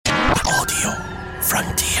Radio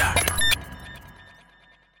Frontier.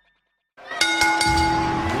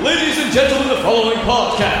 Ladies and gentlemen, the following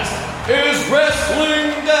podcast is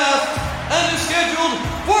Wrestling Daft and is scheduled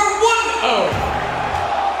for 1 hour.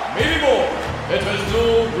 Maybe more. It has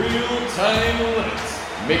no real-time limits,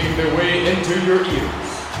 making their way into your ears.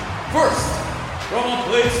 First, from a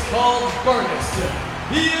place called Barneston,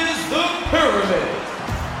 he is the Pyramid.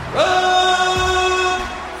 Red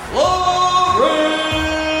Florence!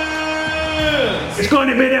 It's going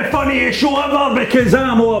to be the funniest show ever because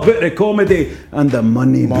I'm all about the comedy and the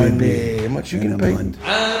money, baby. How much you can pay? And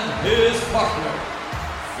his partner,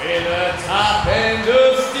 for the top end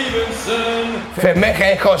of Stevenson. From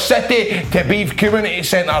Mexico City to Beef Community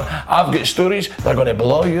Centre, I've got stories that are going to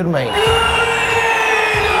blow your mind.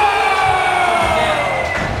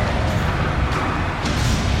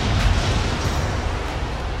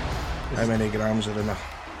 How many grams are in a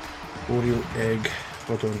Oreo egg?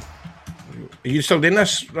 Hold on. Are you still doing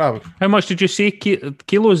this, Rob? How much did you say?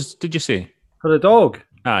 Kilos, did you say? For the dog?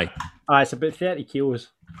 Aye. It's about 30 kilos.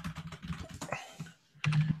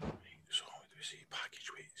 So, what do we say? Package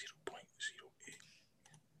weight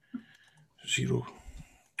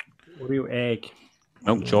 0.08. Oreo egg.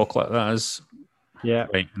 Milk chocolate, that is. Yeah.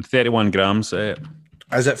 Right, and 31 grams.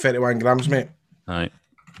 Is it 31 grams, mate? Aye.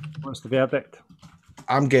 What's the verdict?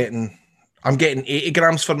 I'm getting 80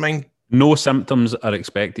 grams for mine. No symptoms are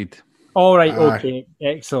expected. All right, okay.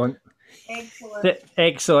 Excellent.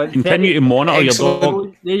 Excellent. Continue to monitor your Excellent.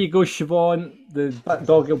 dog. There you go, Siobhan. The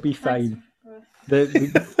dog will be fine.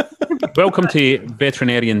 Welcome to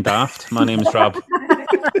Veterinarian Daft. My name's Rab.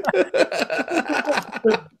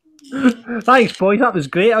 Thanks, boys. That was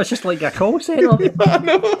great. I was just like a call centre.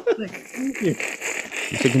 Thank you.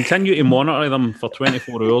 To continue to monitor them for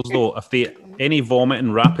 24 hours, though, if they any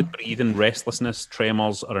vomiting, rapid breathing, restlessness,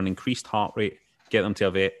 tremors, or an increased heart rate, get them to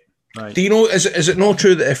a vet. Right. Do you know, is it not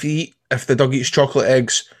true that if the dog eats chocolate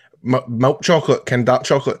eggs, milk chocolate, dark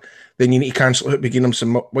chocolate, then you need to cancel it by giving them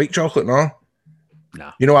some white chocolate, no?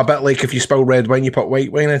 Nah. You know, a bit like if you spill red wine, you put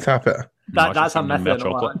white wine on top of it. That's a myth. Milk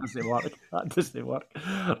No, chocolate. that doesn't work. That doesn't work.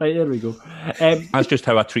 Right, there we go. That's just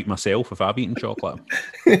how I treat myself if I've eaten chocolate.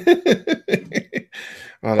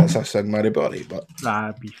 Well, that's a sin, Mary Body, but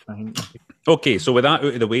That'd be fine. Okay, so with that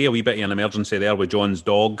out of the way, a wee bit of an emergency there with John's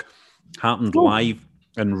dog happened live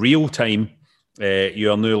in real time.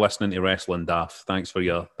 You are now listening to Wrestling Daft. Thanks for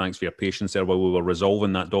your patience there while we were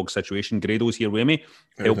resolving that dog situation. Grado's here with me,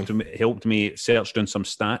 helped me search down some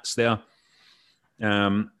stats there.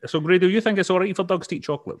 So Grado, you think it's all right for dogs to eat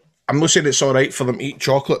chocolate? I'm not saying it's all right for them to eat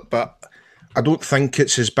chocolate, but I don't think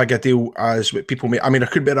it's as big a deal as what people make. I mean, I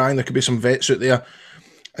could be wrong. There could be some vets out there.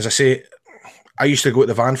 As I say, I used to go to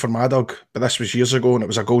the van for my dog, but this was years ago, and it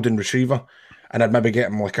was a golden retriever, and I'd maybe get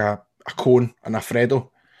him like a cone and a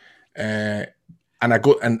Freddo. And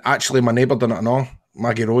actually my neighbour done it and all.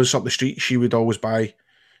 Maggie Rose up the street, she was always buying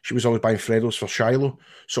Freddos for Shiloh.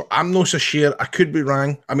 So I'm not so sure. I could be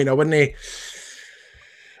wrong. I mean, I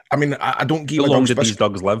don't give. How long did these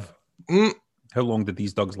dogs live? How long did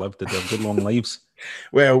these dogs live? Did they have good long lives?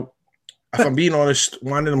 Well, if I'm being honest,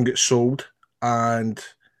 one of them got sold, and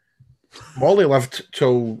Molly lived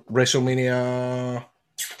till WrestleMania.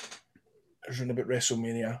 Around about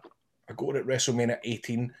WrestleMania. I got her at WrestleMania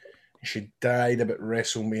 18, and she died about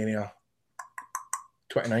WrestleMania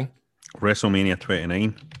 29. WrestleMania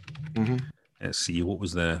 29. Mm-hmm. Let's see, what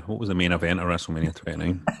was the main event of WrestleMania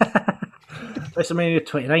 29? WrestleMania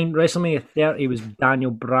 29, WrestleMania 30 was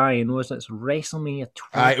Daniel Bryan, wasn't it? So WrestleMania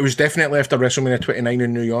 20. It was definitely after WrestleMania 29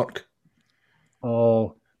 in New York.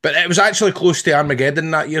 Oh. But it was actually close to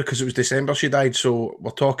Armageddon that year because it was December she died. So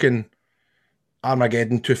we're talking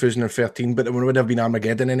Armageddon 2013, but it would have been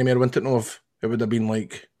Armageddon anymore, wouldn't it? No, if it would have been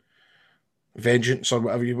like Vengeance or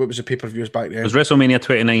whatever. What was the pay-per-views back then? Was WrestleMania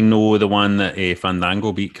 29 the one that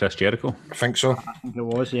Fandango beat Chris Jericho? I think so. I think it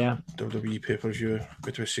was, yeah. WWE pay-per-view.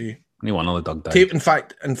 What do we see? Only one other dog died. In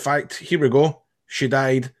fact, here we go. She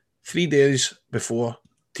died 3 days before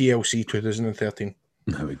TLC 2013.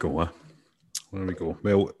 There we go. There we go.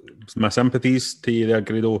 Well, my sympathies to you there,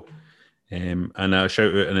 Grado. And a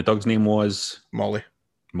shout out, and the dog's name was? Molly.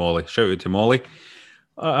 Shout out to Molly.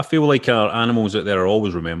 I feel like our animals out there are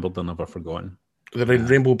always remembered. They're never forgotten. They're in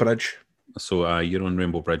Rainbow Bridge. So you're on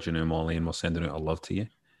Rainbow Bridge, you know, Molly, and we're sending out our love to you.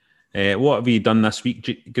 What have you done this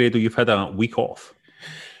week, Grado? You've had a week off.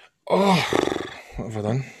 Oh, what have I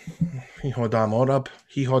done? Hee-haw damn Arab.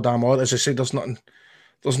 Hee-haw damn Arab. As I said, there's nothing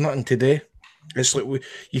today. It's like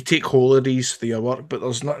you take holidays for your work, but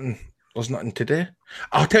there's nothing today.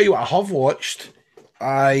 I'll tell you what I have watched.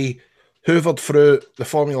 I hoovered through the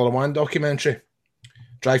Formula One documentary.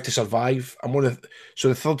 Drive to Survive. So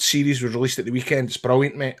the third series was released at the weekend. It's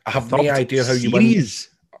brilliant, mate. I have no idea how you win.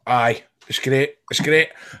 Aye, it's great. It's great.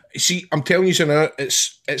 See, I'm telling you so now,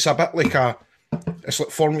 it's a bit like it's like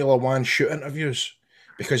Formula One shoot interviews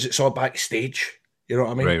because it's all backstage. You know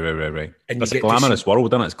what I mean? Right. And it's a glamorous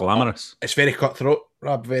world, isn't it? It's glamorous. It's very cutthroat,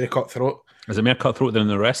 Rob. Very cutthroat. Is it more cutthroat than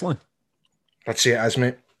the wrestling? I'd say it is,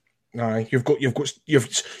 mate. Aye, you've got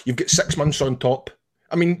 6 months on top.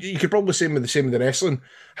 I mean, you could probably say the same with the wrestling.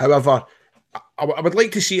 However, I would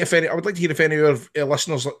like to see I would like to hear if any of our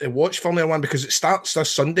listeners watch Formula One because it starts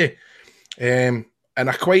this Sunday. And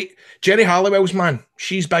Jerry Halliwell's man,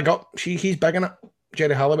 she's big up. He's big in it.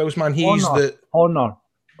 Jerry Halliwell's man. He's Horner.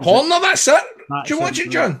 That's it. Do you watch it,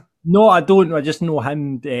 John? No, I don't. I just know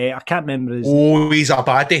him. I can't remember his. Oh, he's a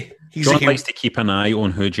baddie. John likes to keep an eye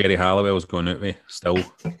on who Jerry Halliwell's going out with still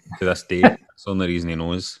to this day. That's the only reason he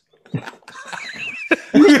knows.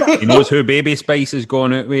 He knows who Baby Spice is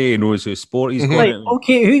going out with. He knows who Sporty's going out with.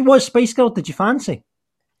 Okay, who was Spice Girl did you fancy?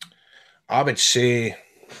 I would say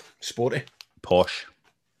Sporty. Posh.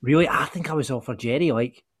 Really? I think I was all for Jerry,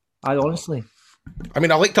 I honestly. I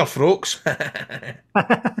mean, I liked her frocks. I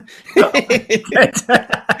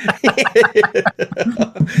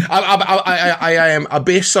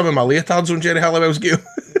based some of my leotards on Jerry Halliwell's gear.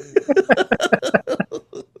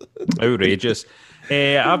 Outrageous.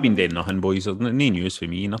 I've been doing nothing, boys. There's no news for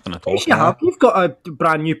me, nothing at all. Yes, you have. You've got a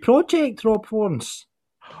brand new project, Rob Florence.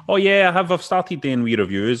 Oh yeah, I have. I've started doing wee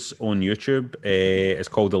reviews on YouTube. It's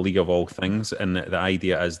called The League of All Things, and the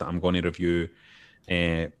idea is that I'm going to review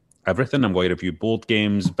everything. I'm going to review board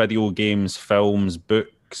games, video games, films,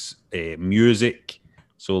 books, music.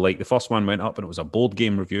 So, like the first one went up, and it was a board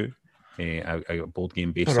game review. I got a board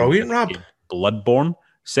game based on Bloodborne.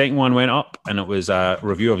 Second one went up, and it was a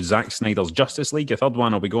review of Zack Snyder's Justice League. A third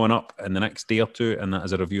one will be going up in the next day or two, and that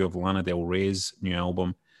is a review of Lana Del Rey's new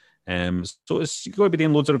album. So it's going to be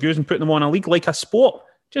doing loads of reviews and putting them on a league like a sport.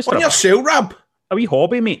 Just on yourself, Rob. A wee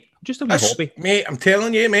hobby, mate. Just a wee hobby. Mate, I'm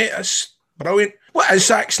telling you, mate, it's brilliant. What is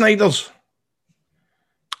Zack Snyder's?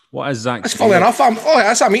 What is Zack That's funny enough.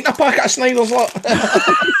 That's I'm eating a packet of Snyder's, look.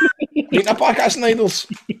 Eating a packet of Snyder's.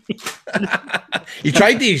 You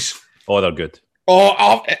tried these? Oh, they're good.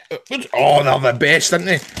 Oh, they're the best, aren't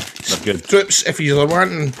they? They're good. Troops, if you're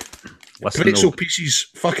wanting pretzel pieces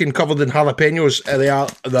fucking covered in jalapenos,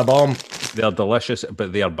 they're bomb. They're delicious,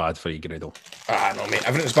 but they are bad for you, Grado. No, mate.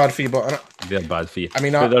 Everything's bad for you, but innit? They're bad for you. I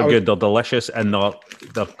mean, they're good. They're delicious, and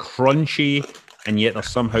they're crunchy, and yet they're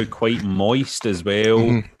somehow quite moist as well.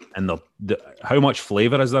 Mm-hmm. And how much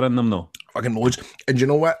flavour is there in them, though? Fucking loads. And you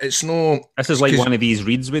know what? It's no... This is like one of these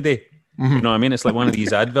reads we do. Mm-hmm. You know what I mean? It's like one of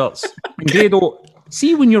these adverts. Grado,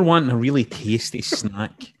 see when you're wanting a really tasty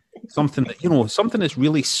snack, something that's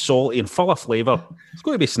really salty and full of flavour, it's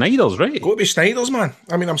got to be Snyder's, right? It's got to be Snyder's, man.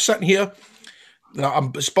 I mean, I'm sitting here,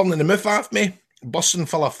 it's burning the mouth off me, busting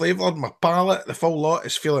full of flavour, my palate, the full lot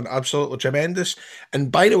is feeling absolutely tremendous.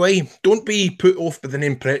 And by the way, don't be put off by the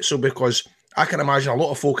name pretzel, because I can imagine a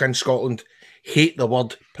lot of folk in Scotland hate the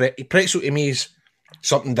word pretzel. To me is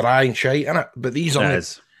something dry and shite, innit? But these are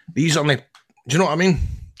do you know what I mean?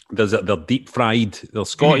 They're deep fried. The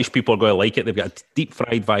Scottish people are going to like it. They've got a deep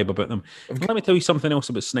fried vibe about them. Let me tell you something else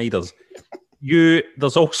about Snyder's.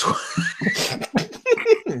 There's also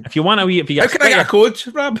if you want to eat, how can I get a code,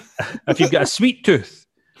 Rob? If you've got a sweet tooth,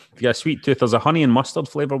 there's a honey and mustard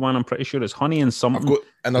flavour one. I'm pretty sure it's honey and something.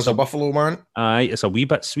 And there's a buffalo one. Aye, it's a wee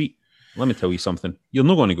bit sweet. Let me tell you something. You're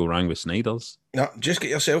not going to go wrong with Snyder's. No, just get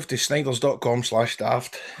yourself to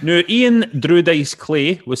snyders.com/daft. Now, Ian Drew Dice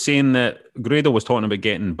Clay was saying that Grado was talking about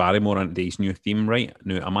getting Barrymore into his new theme, right?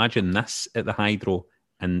 Now, imagine this at the Hydro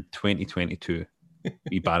in 2022.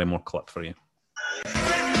 Wee Barrymore clip for you.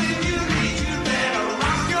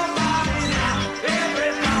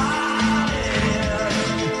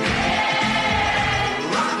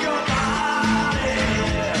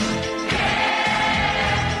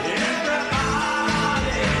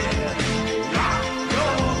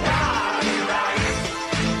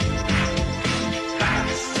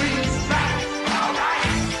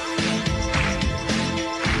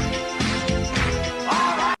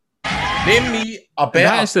 Name me a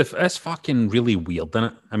better... That's fucking really weird, isn't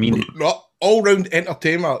it? I mean... all-round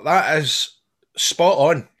entertainer. That is spot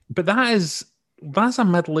on. But that's a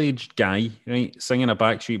middle-aged guy, right, singing a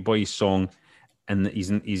Backstreet Boys song, and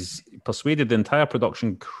he's persuaded the entire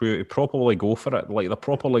production crew to properly go for it. Like, they're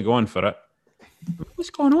properly going for it.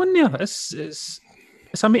 What's going on there? It's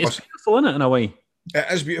beautiful, isn't it, in a way? It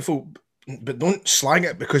is beautiful. But don't slag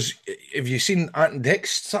it, because have you seen Ant and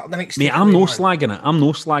Dex Saturday Night? Mate, I'm no slagging it.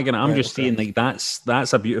 I'm just saying, like,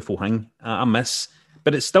 that's a beautiful thing. I miss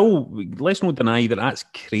But it's still, let's not deny that that's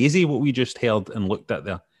crazy what we just heard and looked at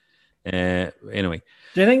there. Anyway.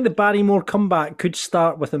 Do you think the Barrymore comeback could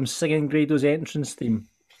start with him singing Grado's entrance theme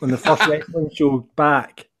on the first wrestling show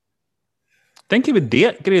back? I think he would do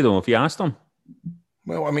it, Grado, if you asked him.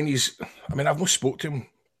 Well, I mean, I've not spoke to him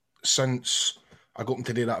since I got him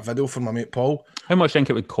to do that video for my mate Paul. How much do you think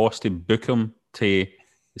it would cost to book him to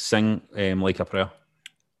sing Like a Prayer?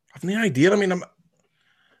 I've no idea. I mean,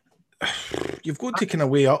 you've got to kind of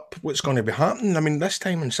weigh up what's going to be happening. I mean, this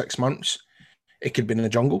time in 6 months, it could be in the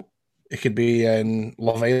jungle. It could be in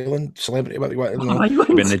Love Island, Celebrity. What, it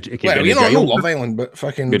could be in the jail. Love Island, but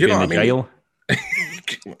fucking. Could you be know in the what I mean?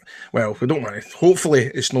 jail. Well, we don't mind.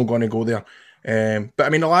 Hopefully, it's not going to go there. But I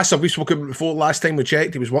mean, the last we spoke about before, last time we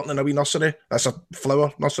checked, he was working in a wee nursery. That's a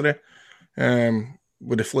flower nursery,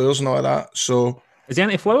 with the flowers and all of that. So, is he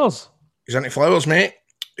into flowers? He's into flowers, mate.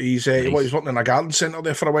 He's Nice. he's working in a garden centre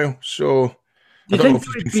there for a while. So, Do I don't know if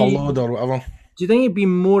he's been followed or whatever. Do you think it'd be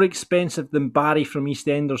more expensive than Barry from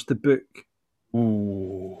EastEnders to book?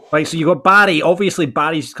 Ooh. Like, so you got Barry. Obviously,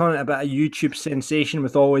 Barry's kind of a bit of a YouTube sensation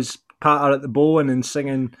with all his patter at the bowling and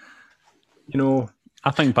singing, you know.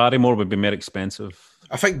 I think Barrymore would be more expensive.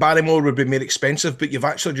 I think Barrymore would be more expensive, but you've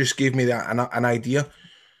actually just gave me that an idea.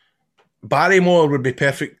 Barrymore would be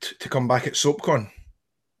perfect to come back at SoapCon.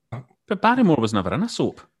 But Barrymore was never in a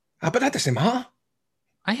soap. But that doesn't matter.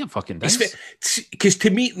 I have fucking does. Because to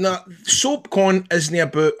me, SoapCon isn't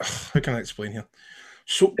about... How can I explain here?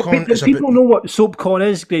 SoapCon is about... People know what SoapCon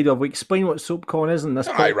is, Grado. We explain what SoapCon is in this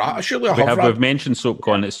Aye, right. Surely I have. We've mentioned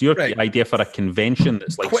SoapCon. It's your idea for a convention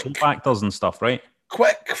that's like Quick. soap actors and stuff, right?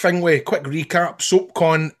 Quick recap.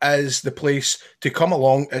 SoapCon is the place to come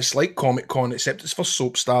along. It's like Comic Con, except it's for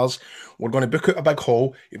soap stars. We're going to book out a big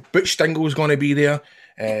hall. Butch Stingle's going to be there.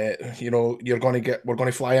 We're going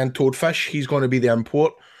to fly in Toadfish. He's going to be the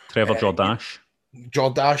import. Trevor Jordache.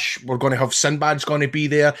 We're going to have Sinbad's going to be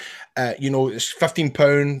there. It's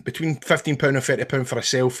 £15, between £15 and £30 for a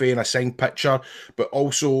selfie and a signed picture. But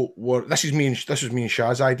also, this was me and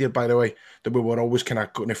Shaz's idea, by the way, that we were always kind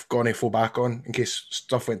of going to fall back on in case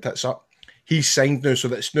stuff went tits up. He's signed now, so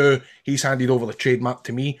that's now he's handed over the trademark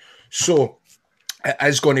to me. So it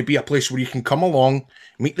is going to be a place where you can come along,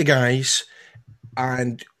 meet the guys,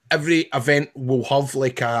 and every event will have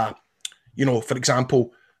like a, for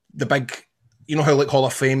example, the big. You know how like Hall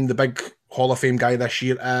of Fame, the big Hall of Fame guy this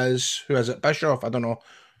year is, who is it? Bischoff? I don't know.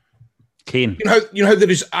 Kane. You know how there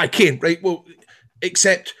is Kane, right? Well,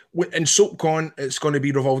 except in SoapCon, it's going to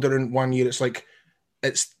be revolved around 1 year. It's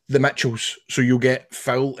the Mitchells, so you'll get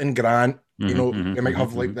Phil and Grant. They might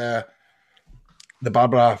have like the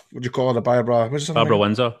Barbara. What do you call her? The Barbara? What's her Barbara name?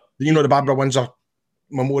 Windsor. The Barbara Windsor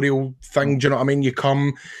memorial thing. Do you know what I mean? You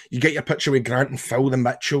come, you get your picture with Grant and Phil, the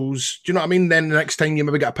Mitchells. Do you know what I mean? Then the next time you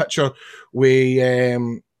maybe get a picture with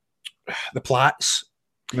the Platts.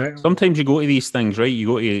 Right. Sometimes you go to these things, right? You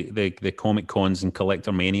go to the Comic Cons and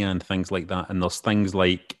Collector Mania and things like that, and there's things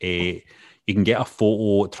like you can get a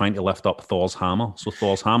photo trying to lift up Thor's hammer. So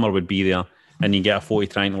Thor's hammer would be there, and you get a photo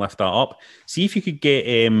trying to lift that up. See if you could get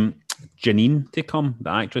Janine to come, the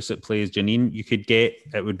actress that plays Janine. You could get,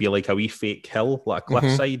 it would be like a wee fake hill, like a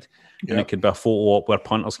cliffside, and it could be a photo up where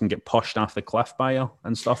punters can get pushed off the cliff by her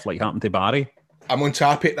and stuff like happened to Barry. I'm on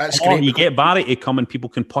top it. That's Or great. you get Barry to come and people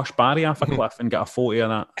can push Barry off a cliff and get a photo of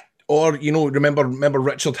that. Or, remember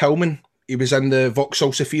Richard Hillman? He was in the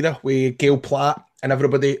Vauxhall Saphira with Gail Platt and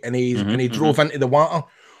everybody, and he drove into the water.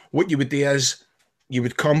 What you would do is, you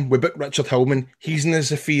would come, we book Richard Hillman, he's in the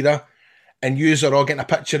Saphira, and yous are all getting a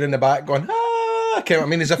picture in the back going,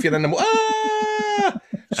 as if you're in the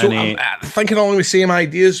So I'm thinking along the same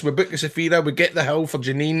ideas. We book the Saphira, we get the hill for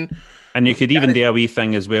Janine. And you could even do a wee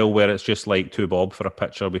thing as well where it's just like 2 bob for a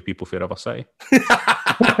picture with people for River City.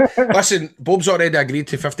 Listen, Bob's already agreed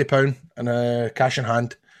to £50 and cash in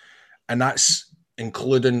hand. And that's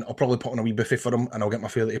including, I'll probably put on a wee buffet for him and I'll get my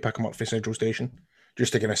fella to pick him up for Central Station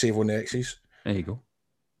just to kind of save on the X's. There you go.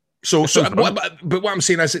 But what I'm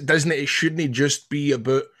saying is, it shouldn't just be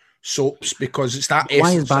about soaps because it's that.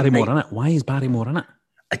 Why is Barrymore in it?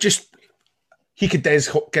 He could Des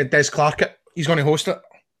Clark it. He's going to host it.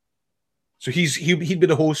 So he'd be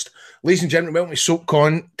the host. Ladies and gentlemen, welcome to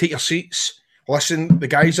SoapCon. Take your seats. Listen, the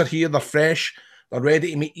guys are here. They're fresh. They're ready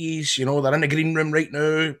to meet you. They're in the green room right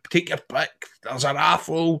now. Take your pick. There's a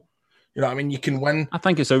raffle. You know what I mean? You can win. I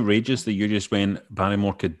think it's outrageous that you just went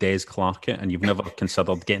Barrymore could Des Clark it and you've never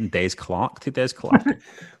considered getting Des Clark to Des Clark it.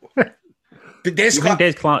 But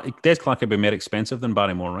Des Clark would be more expensive than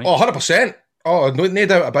Barrymore, right? Oh, 100%. Oh, no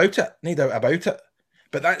doubt about it.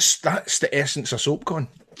 But that's the essence of SoapCon.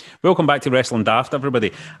 Welcome back to Wrestling Daft,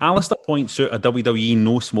 everybody. Alistair points out a WWE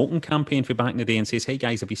no smoking campaign for back in the day and says, "Hey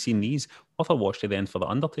guys, have you seen these?" Arthur watched it then for The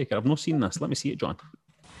Undertaker. I've not seen this. Let me see it, John.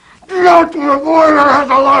 The Ultimate Warrior has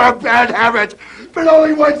a lot of bad habits, but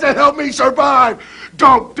only ones that help me survive.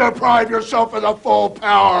 Don't deprive yourself of the full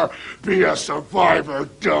power. Be a survivor.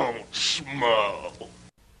 Don't smoke.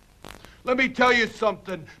 Let me tell you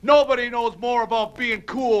something. Nobody knows more about being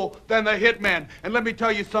cool than the Hitman. And let me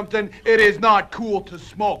tell you something. It is not cool to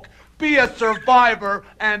smoke. Be a survivor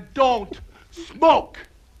and don't smoke.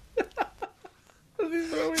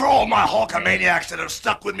 For all my Hulkamaniacs that have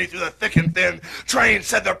stuck with me through the thick and thin, train,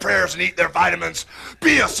 said their prayers, and eat their vitamins,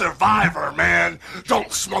 be a survivor, man.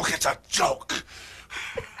 Don't smoke. It's a joke.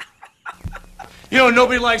 You know,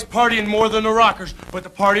 nobody likes partying more than the rockers, but the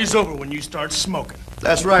party's over when you start smoking.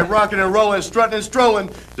 That's right. Rocking and rolling, strutting and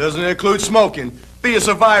strolling doesn't include smoking. Be a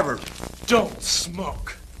survivor. Don't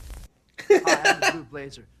smoke. Hi, I'm Blue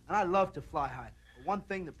Blazer, and I love to fly high. But one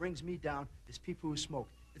thing that brings me down is people who smoke.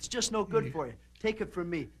 It's just no good for you. Take it from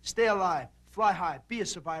me. Stay alive, fly high, be a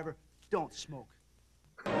survivor, don't smoke.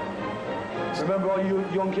 Remember, all you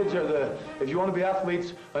young kids out there, if you want to be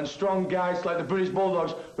athletes and strong guys like the British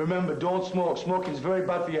Bulldogs, remember, don't smoke. Smoking's very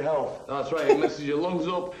bad for your health. That's right. It messes your lungs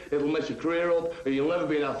up, it'll mess your career up, and you'll never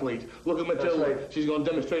be an athlete. Look at Matilda. Right. She's going to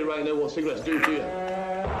demonstrate right now what cigarettes do to you.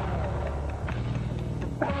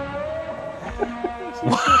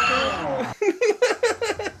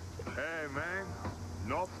 Hey, man.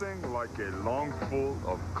 Nothing like a lung full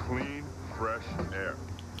of clean, fresh air.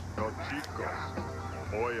 No chicos.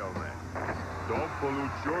 Oil, man. Don't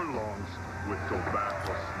pollute your lungs with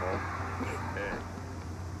tobacco smoke. Hey,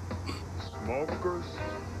 smokers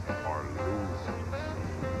are losers.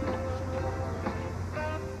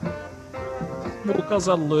 Smokers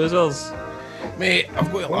are losers. Mate,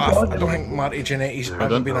 I've got to laugh. I don't think Marty Jannetty's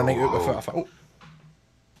ever been a night out without a film.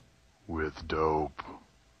 With dope.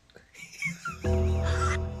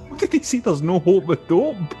 What did he say? There's no hope with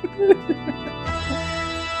dope.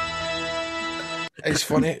 It's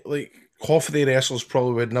funny, like, half of the wrestlers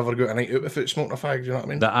probably would never go a night out without smoking a fag, do you know what I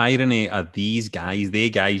mean? The irony of these guys, the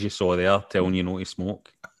guys you saw there telling you not to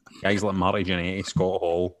smoke, guys like Marty Jannetty, Scott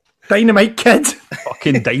Hall, Dynamite Kid,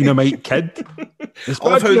 fucking Dynamite Kid. It's I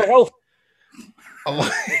love bad for your health. I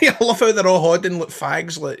love how they're all holding like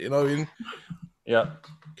fags, like, you know what I mean? Yeah.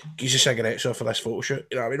 Use your cigarettes off for this photo shoot,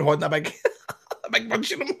 you know what I mean? Holding a big, a big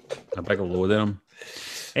bunch of them. A big load of them.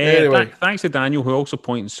 Anyway. Thanks to Daniel, who also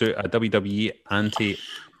points out a WWE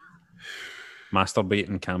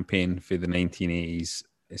anti-masturbating campaign for the 1980s.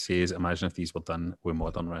 It says, "Imagine if these were done with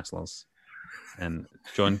modern wrestlers." And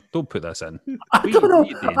John, don't put this in. I don't know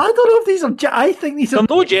if these are. I think these are.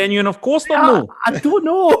 They're no genuine. Of course they're no. I don't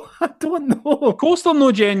know. I don't know. Of course they're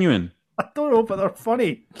no genuine. I don't know, but they're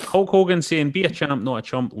funny. Hulk Hogan saying, "Be a champ, not a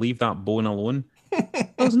chump. Leave that bone alone."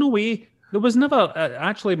 There's no way. There was never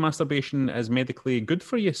actually masturbation is medically good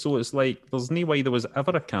for you, so it's like there's no way there was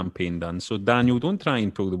ever a campaign done. So Daniel, don't try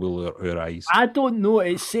and pull the wool over our eyes. I don't know.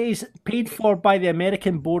 It says paid for by the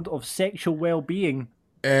American Board of Sexual Well-Being.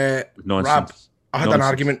 Nonsense. Rab, I had an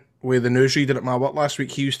argument with the newsreader at my work last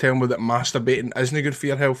week. He was telling me that masturbating isn't good for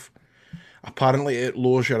your health. Apparently, it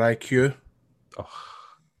lowers your IQ. Oh.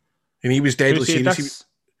 And he was deadly serious.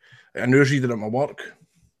 A newsreader at my work.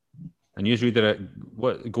 A newsreader at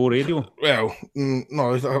what? Go Radio? Well,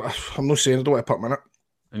 no, I'm not saying I don't want to put him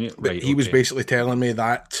in it. But he was basically telling me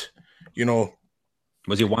that, you know.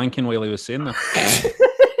 Was he wanking while he was saying that?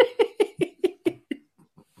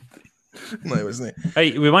 No, he wasn't.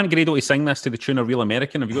 Hey, we want Grado to sing this to the tune of Real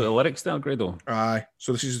American. Have you got the lyrics there, Grado? Aye.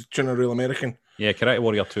 So this is the tune of Real American. Yeah, Karate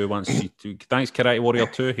Warrior 2 wants you to. Thanks, Karate Warrior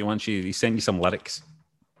 2. He sent you some lyrics.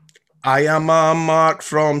 I am a Mark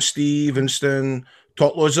from Stevenston.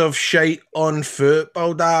 Talk loads of shite on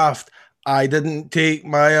football daft. I didn't take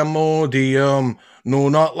my Imodium. No,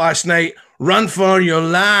 not last night. Run for your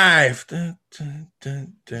life. Well,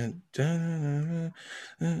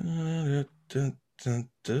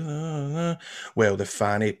 the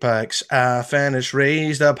fanny packs are finished,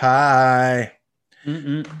 raised up high.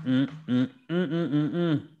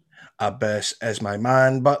 Abyss is my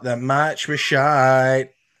man, but the match was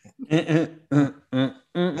shite.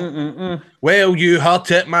 Well, you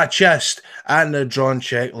hurt at my chest, and the drawn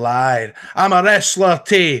check lied. I'm a wrestler,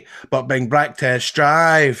 T, but Bing Brack test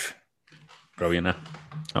drive. Brilliant, eh?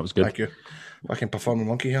 That was good. Thank you. Fucking performing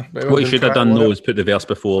monkey here. What you should have done, though, is put the verse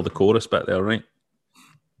before the chorus bit there, right?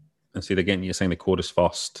 Instead of getting you to sing the chorus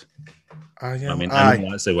first. Yeah. I mean,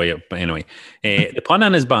 that's the way. But anyway, the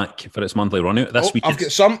pun-in is back for its monthly run-out this week. I've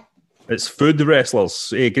got some. It's food wrestlers.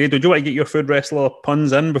 Hey, Grado, do you want to get your food wrestler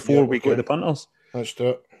puns in before we go to the punters? Let's do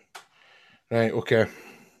it. Right, okay.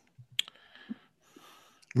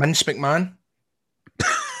 Vince McMahon.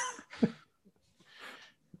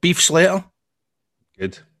 Beef Slater.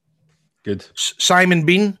 Good. Good. Simon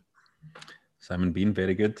Bean. Simon Bean,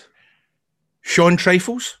 very good. Sean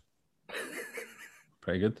Trifles.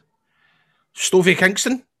 Pretty good. Stovey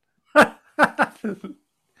Kingston.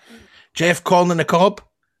 Jeff Conlon the Cobb.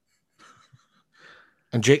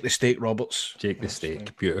 And Jake the Steak Roberts. Jake the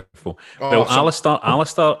Steak, beautiful. Oh, well,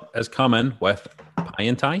 Alistair has come in with pie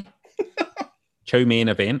and tie, chow mein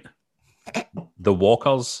event, the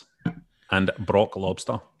Walkers, and Brock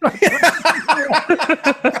Lobster.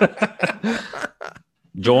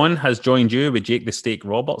 John has joined you with Jake the Steak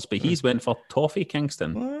Roberts, but he's went for Toffee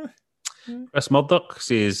Kingston. Chris Murdoch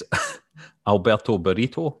says Alberto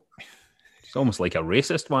Burrito. It's almost like a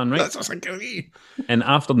racist one, right? That's like a wee. An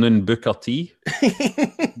afternoon Booker T, which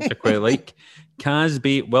I quite like. Kaz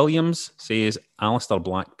Bate Williams says Alistair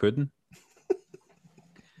Black Pudding.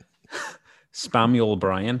 Spamuel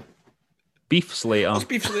O'Brien. Beef Slater. That's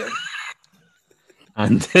Beef Slater.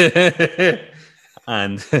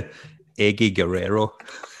 and Eggy Guerrero.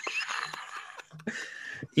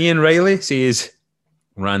 Ian Riley says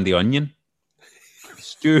Randy Onion.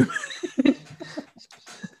 Stu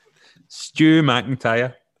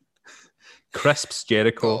McIntyre. Crisps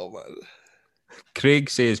Jericho. Oh, man. Craig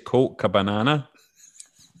says Colt Cabana.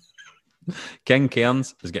 King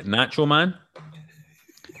Cairns has got Nacho Man.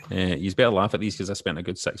 He's better laugh at these because I spent a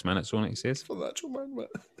good 6 minutes on it, he says. For Nacho Man, mate.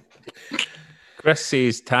 Chris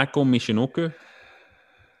says Taco Michinoku.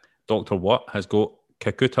 Dr. Watt has got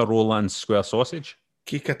Kakuta roll and square sausage.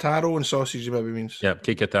 Kikataro and sausage, maybe means. Yep,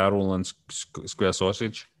 Kikata roll and square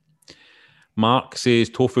sausage. Mark says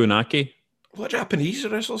Tofu Naki. What Japanese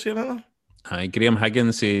wrestlers here, aren't Hi, Graham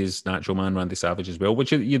Higgins says Nacho Man, Randy Savage as well,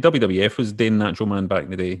 which your WWF was doing Nacho Man back in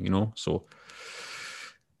the day, you know, so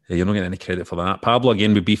you're not getting any credit for that. Pablo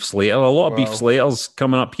again with Beef Slater. A lot of Beef Slaters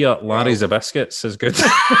coming up here. Larry Zabiscuits is good.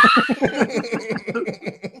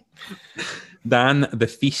 Dan the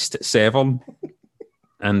Feast Severn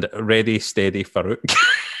and Ready Steady Farouk.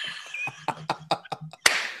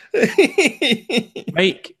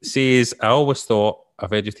 Mike says, I always thought a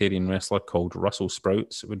vegetarian wrestler called Russell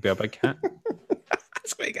Sprouts would be a big hit.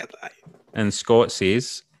 That's quite good. And Scott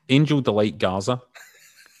says, Angel Delight Garza,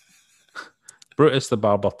 Brutus the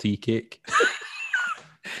Barber Tea Cake,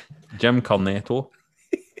 Jim Cornetto,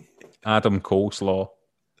 Adam Coleslaw,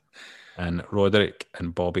 and Roderick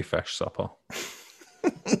and Bobby Fish Supper. I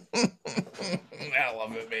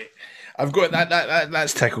love it, mate. I've got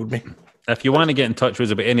that's tickled me. If you want to get in touch with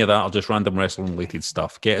us about any of that or just random wrestling related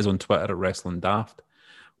stuff, get us on Twitter at Wrestling Daft,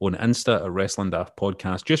 on Insta at Wrestling Daft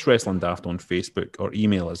Podcast, just Wrestling Daft on Facebook, or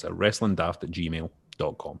email us at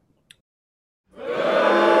wrestlingdaft@gmail.com.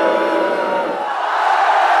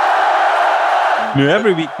 Now,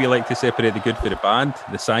 every week we like to separate the good for the bad,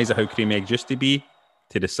 the size of how cream eggs used to be,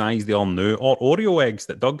 to the size they are now, or Oreo eggs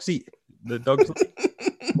that dogs eat. The dogs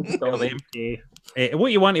tell them.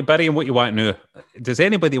 What you want to bury and what you want now. Does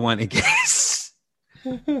anybody want to guess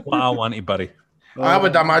what I want to bury? I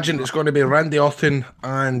would imagine it's going to be Randy Orton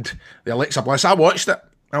and the Alexa Bliss. I watched it.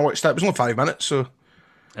 It was only 5 minutes, so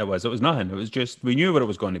it was nothing. It was just, we knew what it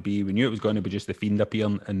was going to be. We knew it was going to be just the Fiend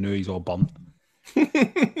appearing, and now he's all burnt.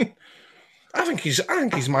 I think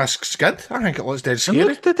his mask's good. I think it looks dead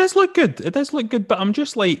scary. It does look good. It does look good, but I'm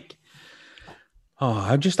just like,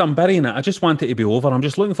 I'm burying it. I just want it to be over. I'm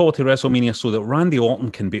just looking forward to WrestleMania so that Randy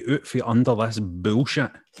Orton can be out for under this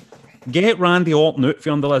bullshit. Get Randy Orton out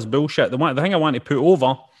for under this bullshit. The thing I want to put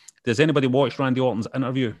over, does anybody watch Randy Orton's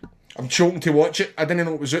interview? I'm choking to watch it. I didn't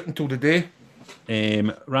know it was out until today.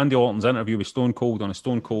 Randy Orton's interview with Stone Cold on a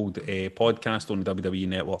Stone Cold podcast on the WWE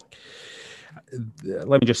Network.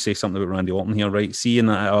 Let me just say something about Randy Orton here, right? Seeing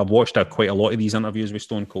that I've watched quite a lot of these interviews with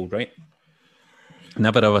Stone Cold, right?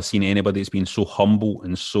 Never ever seen anybody that's been so humble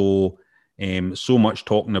and so much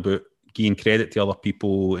talking about giving credit to other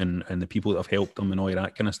people and the people that have helped them and all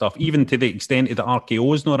that kind of stuff. Even to the extent of the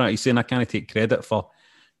RKOs and all that, he's saying I can't take credit for,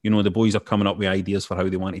 the boys are coming up with ideas for how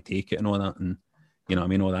they want to take it and all that, and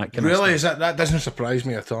all that kind of stuff. Really, that doesn't surprise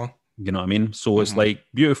me at all. You know what I mean? So it's like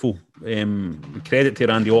beautiful. Credit to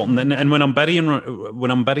Randy Orton. And when I'm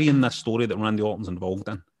burying this story that Randy Orton's involved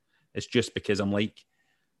in, it's just because I'm like,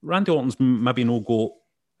 Randy Orton's maybe no go,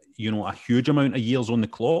 a huge amount of years on the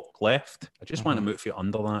clock left. I just want him out for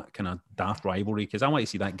under that kind of daft rivalry, because I want to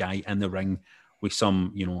see that guy in the ring with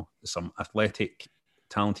some athletic,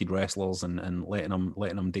 talented wrestlers and letting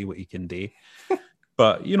him do what he can do.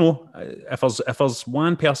 But if there's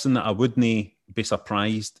one person that I wouldn't be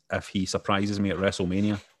surprised if he surprises me at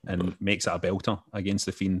WrestleMania and makes it a belter against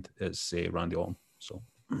the Fiend, it's Randy Orton. So,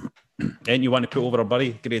 and you want to put over a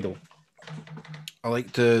bury, Grado? I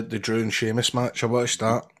like the Drew and Sheamus match. I watched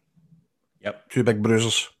that. Yep. Two big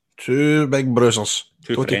bruisers. Two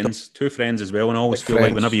friends as well. And I always feel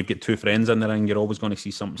like whenever you get two friends in the ring, you're always going to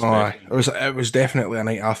see something special. It was definitely a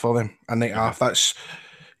night off for them. A night off. That's,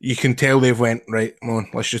 you can tell they've went, right, come on,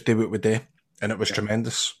 let's just do what we do. And it was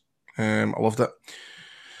tremendous. I loved it.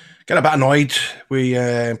 Get a bit annoyed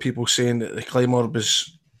with people saying that the Claymore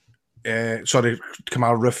was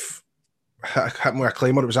Kamar Roof hit me with a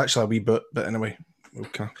Claymore. It was actually a wee boot, but anyway.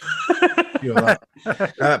 Okay.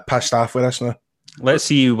 That pissed off with us now. Let's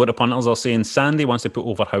see what the punters are saying. Sandy wants to put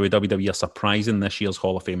over how WWE are surprising this year's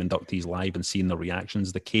Hall of Fame inductees live and seeing their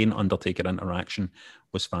reactions. The Kane Undertaker interaction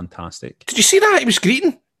was fantastic. Did you see that? He was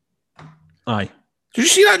greeting. Aye. Did you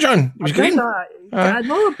see that, John? He was greeting.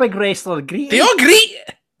 Another big wrestler greeting. They all greet.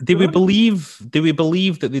 Do we believe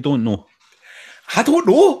that they don't know? I don't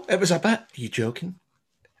know. It was a bit. Are you joking?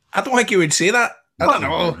 I don't think you would say that. I don't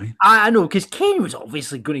know. I know, because Kane was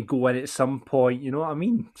obviously going to go in at some point. You know what I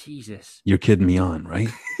mean? Jesus. You're kidding me on, right?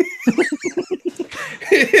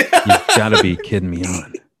 You've got to be kidding me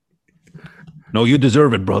on. No, you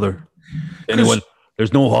deserve it, brother. Anyone,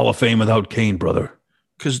 there's no Hall of Fame without Kane, brother.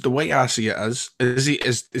 Because the way I see it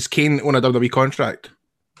is Kane on a WWE contract?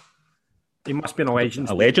 He must be on a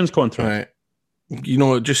Legends contract. Right. You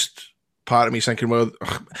know, just part of me thinking, well,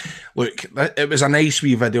 look, it was a nice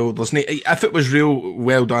wee video. There's if it was real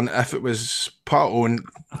well done, if it was part on,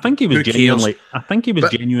 I think he was genuinely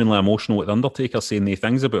emotional with Undertaker saying these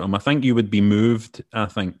things about him. I think you would be moved. I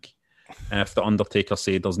think if the Undertaker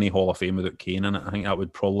said there's no Hall of Fame without Kane in it, I think that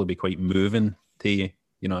would probably be quite moving to you.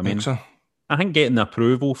 You know what I mean? So. I think getting the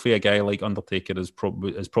approval for a guy like Undertaker is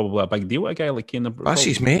probably a big deal to a guy like Kane. That's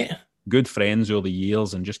his mate. Good friends over the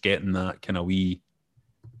years, and just getting that kind of wee,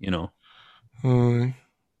 you know. Kane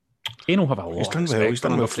will have a lot. He's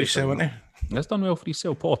done well for himself, hasn't he? He's done well for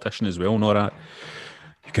himself. Politician as well, and all that.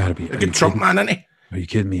 You got to be a good Trump man, isn't he? Are you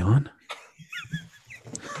kidding me on?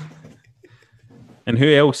 And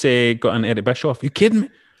who else got an Eric Bischoff? You kidding me?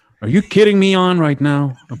 Are you kidding me on right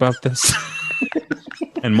now about this?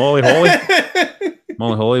 And Molly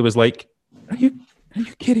Holly was like, "Are you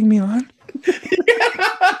kidding me on?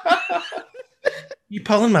 You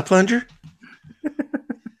pulling my plunger?"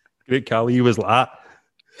 Great Khali was like,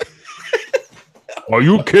 "Are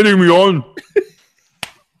you kidding me on?"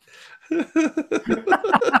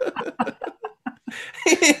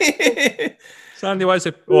 Sandy was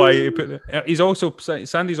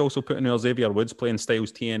Sandy's also putting our Xavier Woods playing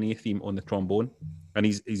Styles TNA theme on the trombone, and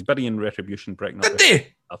he's burying Retribution breaking up. Did he?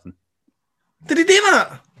 Nothing. Did he do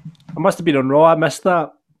that? I must have been on Raw. I missed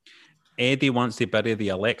that. Eddie wants to bury the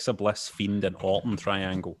Alexa Bliss, Fiend, and Orton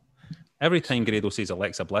triangle. Every time Grado says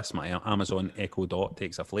Alexa Bliss, my Amazon Echo Dot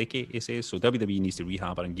takes a flaky, he says. So WWE needs to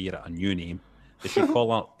rehab her and give her a new name. They should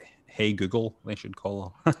call her Hey Google. They should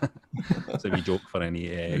call her. It's a wee joke for any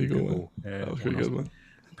Google.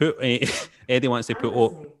 Eddie wants to put...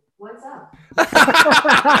 What's up?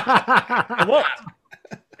 What?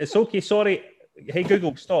 It's okay, sorry. Hey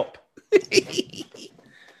Google, stop.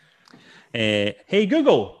 Hey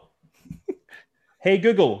Google. Hey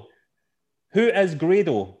Google. Who is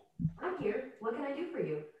Grado? I'm here. What can I do for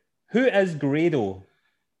you? Who is Grado?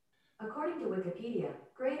 According to Wikipedia,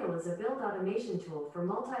 Gradle is a build automation tool for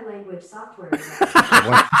multi-language software.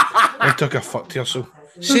 I took a fuck to yourself.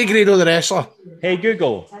 Say Grado the wrestler. Hey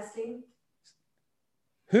Google. Testing.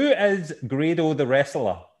 Who is Grado the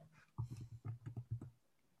wrestler?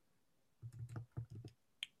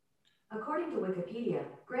 According to Wikipedia,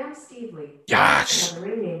 Graham Stevely, yes, a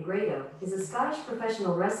ring name Grado, is a Scottish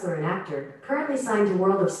professional wrestler and actor, currently signed to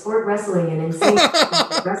World of Sport Wrestling and Insane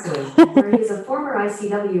Wrestling, where he is a former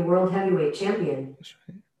ICW World Heavyweight Champion.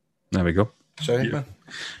 There we go. Sorry, man.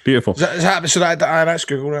 Beautiful. That's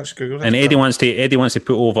Google. That's Google. And Eddie wants to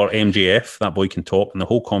put over MJF. That boy can talk, and the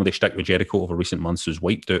whole comedy shtick with Jericho over recent months was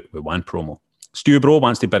wiped out with one promo. Stu Bro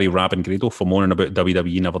wants to bury Rab and Grado for moaning about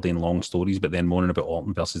WWE never doing long stories, but then moaning about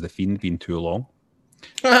Orton versus The Fiend being too long.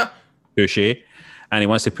 Touche. And he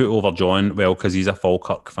wants to put over John, well, because he's a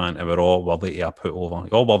Falkirk fan, and we're all worthy to put over.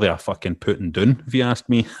 All worthy of fucking putting down, if you ask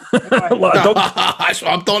me. That's what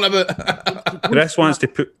I'm talking about. Chris wants to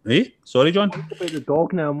put... Sorry, John? I'm worried about the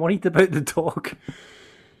dog now. I'm worried about the dog.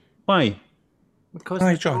 Why? Because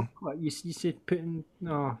Hi, John. You said putting...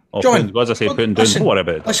 No. Oh, John, as I say, putting down. Don't worry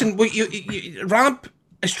about it. Listen, Rab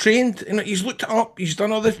is trained. You know, he's looked it up. He's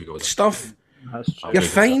done all the stuff. You're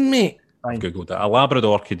fine, mate. I've Googled that. A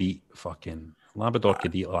Labrador could eat like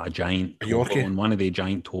a giant Toblerone, one of the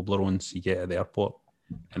giant Toblerones you get at the airport,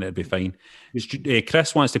 and it'd be fine.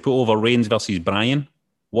 Chris wants to put over Reigns versus Bryan.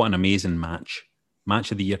 What an amazing match.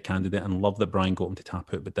 Match of the year candidate, and love that Bryan got him to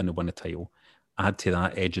tap out but didn't win the title. Add to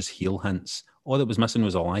that Edge's heel hints. All that was missing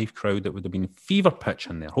was a live crowd that would have been fever pitch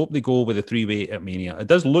in there. Hope they go with a 3-way at Mania. It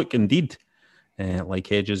does look indeed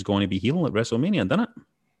like Edge is going to be heel at WrestleMania, doesn't it?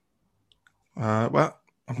 Well,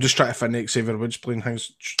 I'm just trying to find Xavier Woods playing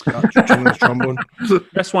things trombone.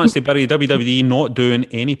 Chris wants to bury WWE not doing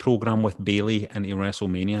any program with Bayley into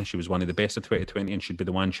WrestleMania. She was one of the best of 2020 and should be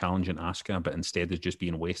the one challenging Asuka, but instead is just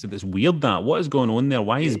being wasted. It's weird that. What is going on there?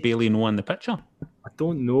 Why is Bayley not in the picture? I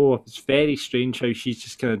don't know. It's very strange how she's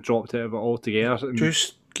just kind of dropped out of it altogether.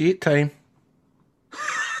 Just get time.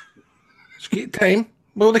 Just get time.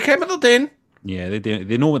 Well, they kept what they're doing. Yeah, they do.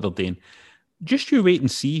 They know what they're doing. Just you wait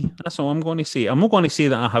and see. That's all I'm going to say. I'm not going to say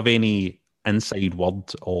that I have any inside word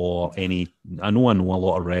or any. I know a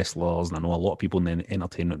lot of wrestlers and I know a lot of people in the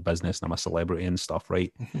entertainment business and I'm a celebrity and stuff,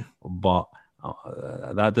 right? But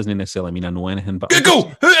that doesn't necessarily mean I know anything. But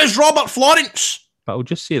Google, who is Robert Florence? But I'll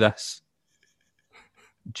just say this.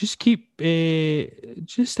 Just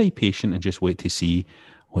just stay patient and just wait to see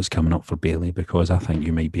what's coming up for Bayley, because I think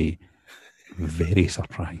you might be very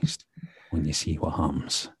surprised when you see what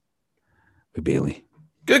happens with Bayley.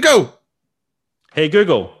 Google! Hey,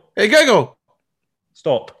 Google. Hey, Google!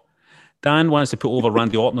 Stop. Dan wants to put over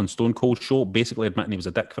Randy Orton on Stone Cold Show, basically admitting he was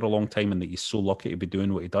a dick for a long time and that he's so lucky to be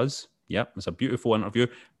doing what he does. Yep, it's a beautiful interview.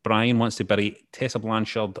 Brian wants to bury Tessa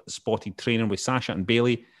Blanchard spotted training with Sasha and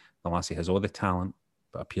Bayley. The lassie has all the talent,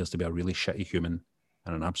 but appears to be a really shitty human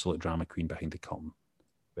and an absolute drama queen behind the curtain.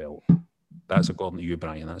 Well, that's according to you,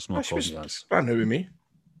 Brian. That's not according to us. Brand new with me.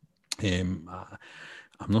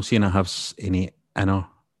 I'm not saying I have any inner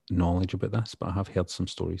knowledge about this, but I have heard some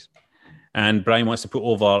stories. And Brian wants to put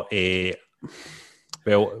over a...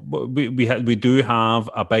 Well, we do have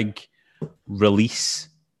a big release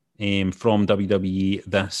from WWE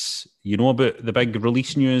this... You know about the big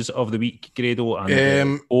release news of the week, Grado,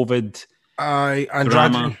 and COVID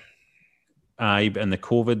drama? Aye, and the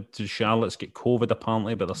COVID, Charlotte's got COVID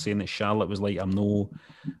apparently, but they're saying that Charlotte was like,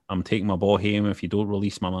 I'm taking my ball home if you don't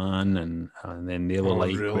release my man, and then they were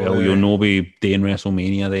like, really? Well, you'll no be doing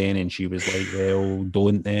WrestleMania then, and she was like, well,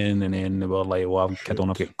 don't then, and then they were like, well, I'm kidding,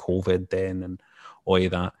 I've got COVID then, and all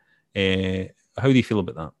of that. How do you feel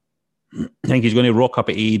about that? I think he's going to rock up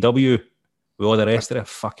at AEW with all the rest of the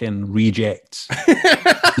fucking rejects.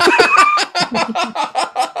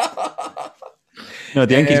 No,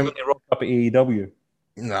 do you think he's going to rock up at AEW?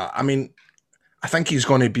 No, I mean, I think he's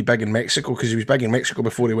going to be big in Mexico because he was big in Mexico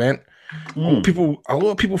before he went. A lot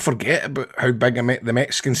of people forget about how big the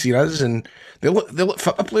Mexican scene is, and they look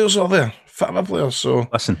football players over there. Football players, so...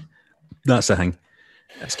 Listen, that's the thing.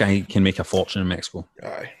 This guy can make a fortune in Mexico.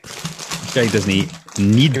 Aye. This guy doesn't need...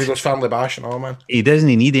 He does family bash and all, man. He doesn't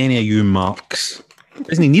need any of you marks.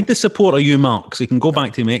 Doesn't he need the support of you marks? He can go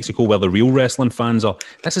back to Mexico where the real wrestling fans are.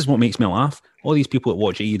 This is what makes me laugh. All these people that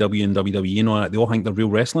watch AEW and WWE and all that, they all think they're real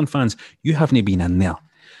wrestling fans. You haven't been in there.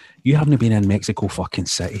 You haven't been in Mexico fucking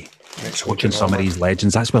City watching some of these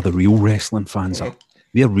legends. That's where the real wrestling fans are.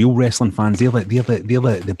 They're real wrestling fans. They're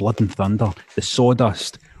the blood and thunder, the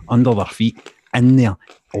sawdust under their feet, in there,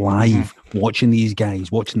 live, watching these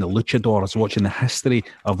guys, watching the luchadors, watching the history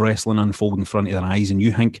of wrestling unfold in front of their eyes. And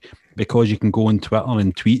you think because you can go on Twitter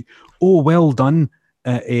and tweet, oh, well done.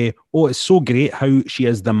 Oh, it's so great how she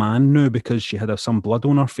is the man now because she had some blood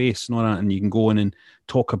on her face and all that, and you can go in and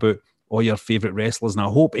talk about all your favourite wrestlers. And I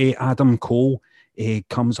hope Adam Cole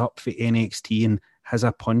comes up for NXT and has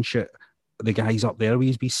a punch at the guys up there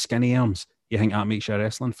with his skinny arms. You think that makes you a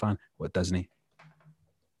wrestling fan? What doesn't he?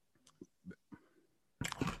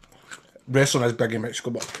 Wrestling is big in Mexico,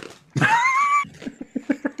 but...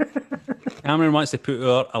 Cameron wants to put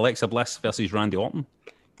our Alexa Bliss versus Randy Orton.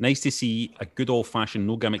 Nice to see a good old-fashioned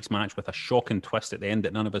no-gimmicks match with a shocking twist at the end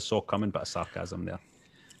that none of us saw coming, but a sarcasm there.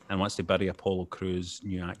 And wants to bury Apollo Crews'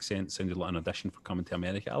 new accent. Sounded like an audition for coming to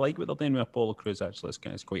America. I like what they're doing with Apollo Crews, actually.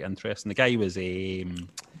 It's quite interesting. The guy was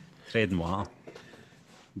treading water.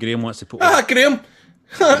 Graham wants to put... Graham!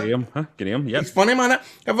 Graham, huh? Graham, yep. He's funny, man.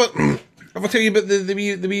 Have I tell you about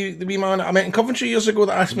the wee man I met in Coventry years ago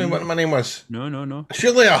that asked me what my name was? No.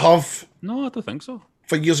 Surely I have. No, I don't think so.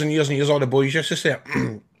 For years and years and years, all the boys used to say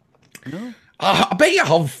it. No. I bet you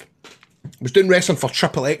have. I was doing wrestling for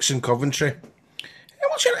LXIX in Coventry. Hey,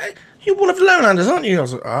 what's your... You're one of the Lowlanders, aren't you? I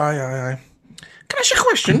was like, aye. Can I ask you a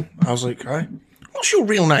question? I was like, aye. What's your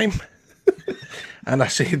real name? And I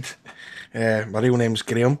said, my real name's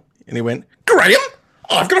Graham. And he went, Graham?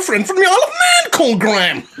 I've got a friend from the Isle of Man called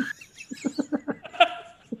Graham.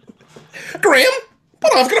 Graham?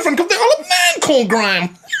 But I've got a friend from the Isle of Man called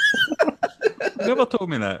Graham. You never told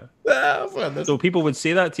me that. So people would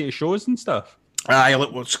say that to your shows and stuff? Aye,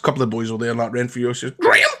 look, a couple of boys over there in that Renfrew says,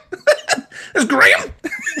 Graham? It's Graham?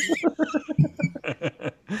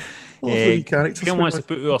 Lovely characters. Kim wants to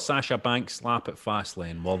put our Sasha Banks slap at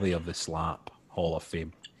Fastlane, worthy of the slap. Hall of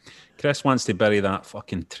Fame. Chris wants to bury that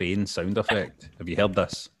fucking train sound effect. Have you heard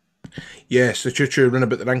this? Yes, the choo-choo run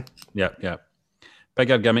about the ring. Yep.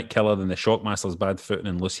 Bigger gimmick killer than the Shockmaster's bad footing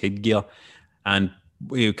and loose headgear. And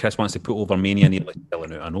Chris wants to put over Mania nearly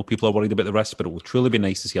selling out. I know people are worried about the risk, but it will truly be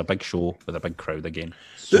nice to see a big show with a big crowd again.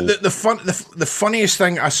 So, the funniest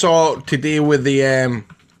thing I saw today with the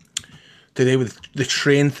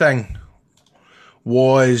train thing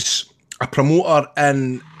was a promoter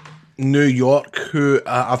in New York who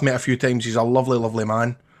I've met a few times. He's a lovely, lovely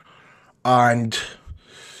man, and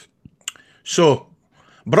so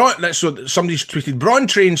somebody's tweeted, Braun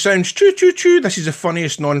train sounds choo choo choo. This is the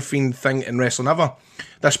funniest non-fiend thing in wrestling ever.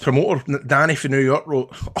 This promoter, Danny from New York,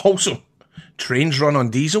 wrote, also, trains run on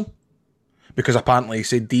diesel. Because apparently he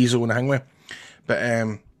said diesel in the hangway.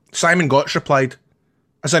 But Simon Gotch replied,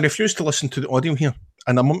 as I refuse to listen to the audio here,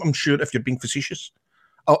 and I'm sure if you're being facetious,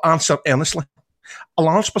 I'll answer earnestly. A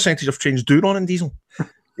large percentage of trains do run on diesel.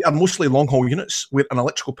 They are mostly long-haul units where an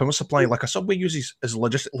electrical power supply like a subway uses is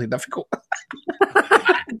logistically difficult.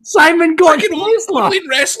 Simon Gotch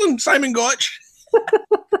wrestling, Simon Gotch.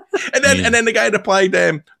 and then the guy replied,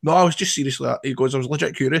 no, I was just seriously, he goes, I was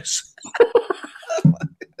legit curious.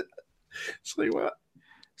 It's like, what?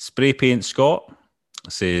 Spray Paint Scott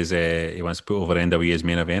says he wants to put over NWA's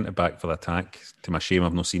main event Back for the Attack. To my shame,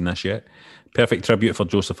 I've not seen this yet. Perfect tribute for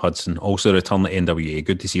Joseph Hudson. Also return to NWA.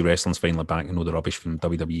 Good to see wrestling's finally back and know the rubbish from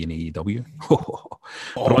WWE and AEW.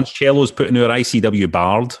 Broncello's putting our ICW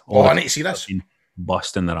Bard. I need to see this.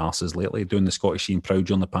 Busting their asses lately, doing the Scottish scene proud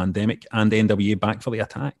during the pandemic, and NWA Back for the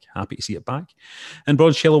Attack. Happy to see it back. And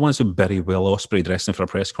Broncello wants to bury Will Ospreay dressing for a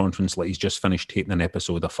press conference like he's just finished taping an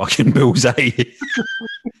episode of fucking Bullseye.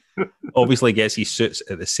 Obviously gets his suits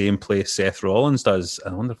at the same place Seth Rollins does.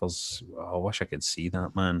 I wonder if there's... I wish I could see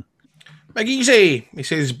that, man. Big Easy. He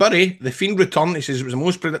says, Bury, the Fiend return. He says it was the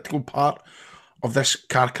most predictable part of this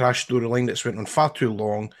car crash storyline that's went on far too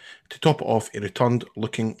long. To top it off, he returned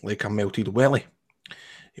looking like a melted welly.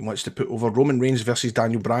 He wants to put over Roman Reigns versus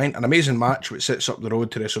Daniel Bryan, an amazing match which sets up the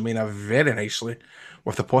road to WrestleMania very nicely,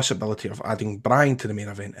 with the possibility of adding Bryan to the main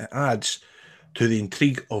event. It adds to the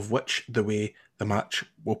intrigue of the way the match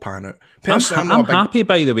will pan out. I'm happy,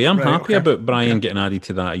 by the way. I'm happy about Bryan getting added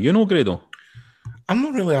to that. You know, Grado? I'm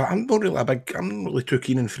not really too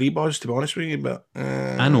keen on Freebuzz, to be honest with you, but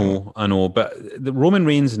I know, but the Roman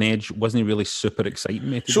Reigns and Edge wasn't really super exciting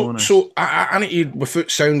me, to be honest. So I need to, without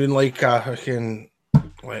sounding like a fucking,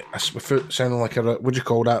 without sounding like a, what do you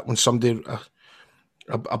call that when somebody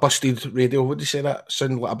a busted radio? What do you say that?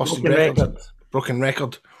 Sound like a busted broken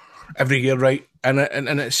record every year, right? And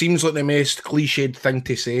it seems like the most cliched thing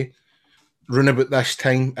to say, run about this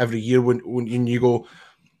time every year when you go,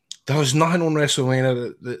 there's nothing on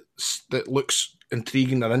WrestleMania that looks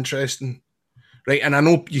intriguing or interesting, right? And I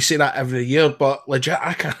know you say that every year, but legit,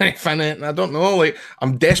 I can't find it. And I don't know. Like,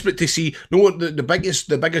 I'm desperate to see. You know what? The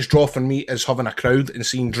biggest draw for me is having a crowd and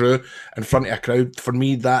seeing Drew in front of a crowd. For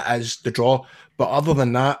me, that is the draw. But other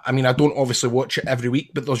than that, I mean, I don't obviously watch it every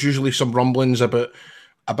week, but there's usually some rumblings about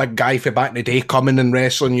a big guy from back in the day coming and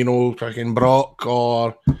wrestling. You know, fucking Brock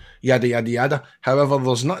or yada yada yada. However,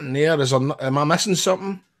 there's nothing there. Am I missing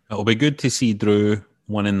something? It'll be good to see Drew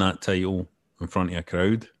winning that title in front of a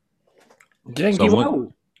crowd. Do you think he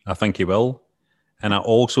will? I think he will. And I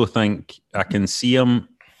also think I can see him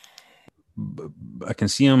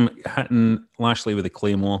hitting Lashley with a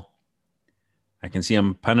Claymore. I can see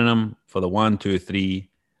him pinning him for the 1, 2, 3.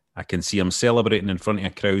 I can see him celebrating in front of a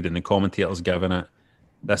crowd and the commentators giving it.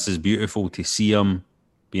 This is beautiful to see him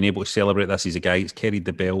being able to celebrate this. He's a guy who's carried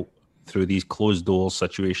the belt through these closed doors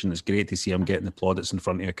situation. It's great to see him getting the plaudits in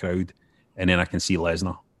front of a crowd. And then I can see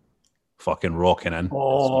Lesnar fucking rocking in.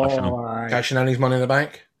 Cashing in his money in the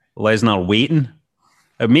bank. Lesnar waiting.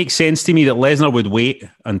 It makes sense to me that Lesnar would wait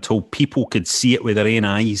until people could see it with their own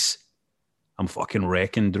eyes. I'm fucking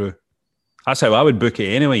wrecking Drew. That's how I would book it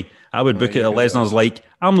anyway. I would book it that Lesnar's like,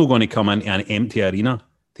 I'm not going to come into an empty arena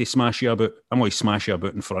to smash you about. I'm going to smash you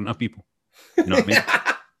about in front of people. You know what I mean?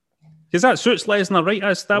 Because that suits Lesnar, right?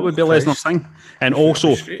 That would be Lesnar's thing. And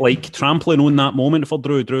also, like, trampling on that moment for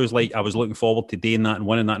Drew. Drew's like, I was looking forward to doing that and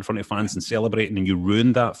winning that in front of fans and celebrating, and you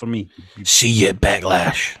ruined that for me. See you at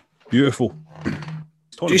Backlash. Beautiful.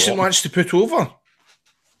 Jason wants to put over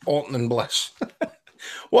Orton and Bliss.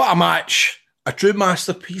 What a match. A true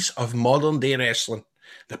masterpiece of modern-day wrestling.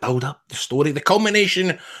 The build-up, the story, the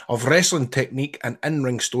culmination of wrestling technique and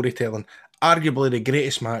in-ring storytelling. Arguably the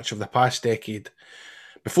greatest match of the past decade.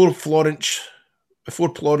 Before Florence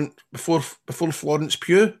Pugh.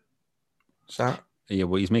 Is that? Yeah,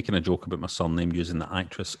 well, he's making a joke about my surname using the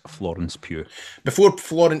actress Florence Pugh. Before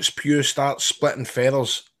Florence Pugh starts splitting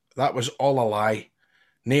feathers, that was all a lie.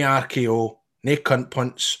 Nae RKO, nae cunt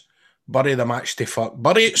punts, bury the match to fuck.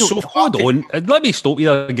 Bury it so Hold on, let me stop you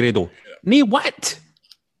there, Grado. Nae what?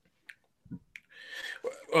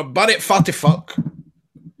 Bury it far to fuck.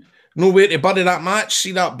 Nowhere to bury that match.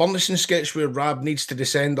 See that Burleson sketch where Rab needs to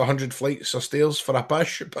descend 100 flights of stairs for a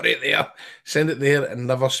push? Bury it there, send it there, and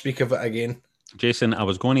never speak of it again. Jason, I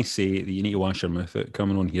was going to say that you need to wash your mouth out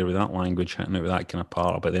coming on here with that language, hitting out with that kind of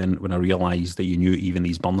part, but then when I realised that you knew even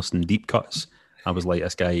these Burleson deep cuts, I was like,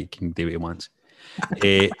 this guy can do what he wants.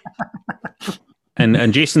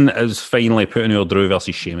 And Jason is finally putting over Drew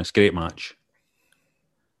versus Sheamus. Great match.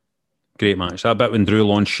 Great match. That bit when Drew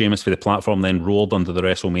launched Sheamus for the platform, then rolled under the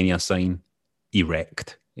WrestleMania sign,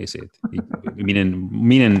 erect, he said.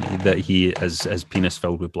 Meaning that he is his penis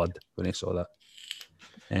filled with blood when he saw that.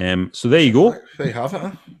 So there you go. There you have it,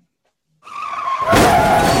 huh?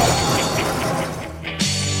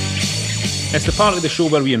 It's the part of the show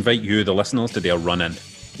where we invite you, the listeners, to do a run-in.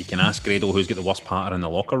 You can ask Grado who's got the worst partner in the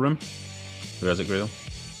locker room. Who is it, Grado?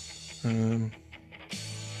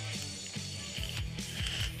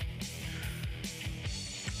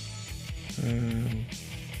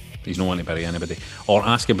 He's not wanting to bury anybody. Or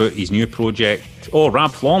ask about his new project. Oh,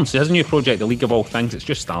 Rab Florence, he has a new project, The League of All Things. It's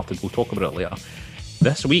just started. We'll talk about it later.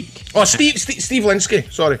 This week... Oh, Steve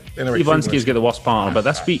Linsky. Sorry. Anyway, Steve Linsky's got the worst partner. But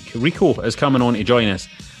this week, Rico is coming on to join us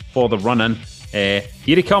for the run-in. Here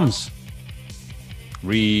he comes.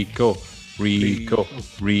 Rico.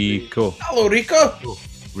 Hello, Rico.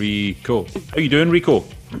 Rico. How you doing, Rico?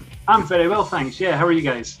 I'm very well, thanks. Yeah, how are you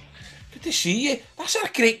guys? Good to see you. That's a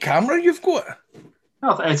great camera you've got.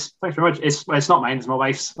 Oh, thanks very much. It's not mine, it's my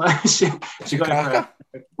wife's. she got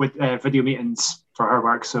it with video meetings for her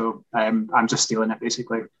work, so I'm just stealing it,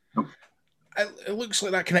 basically. It looks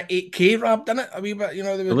like that kind of 8K Rab, doesn't it? A wee bit, you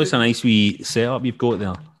know. It looks a nice wee setup you've got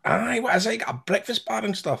there. Aye, what is it? Got a breakfast bar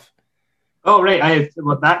and stuff. Oh, right.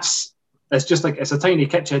 It's just like, it's a tiny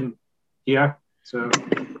kitchen here. So,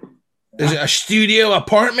 is it a studio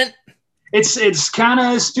apartment? It's kind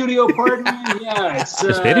of a studio apartment. Yeah, it's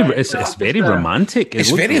very romantic. It's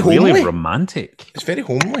very homely. Really romantic. It's very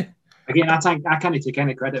homely. Again, I can't take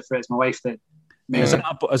any credit for it. It's my wife that. Is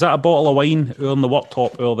that a bottle of wine on the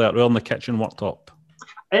worktop on the kitchen worktop?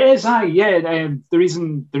 It is, yeah. The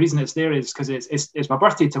reason it's there is because it's my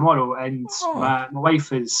birthday tomorrow, and my wife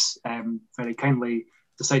has very kindly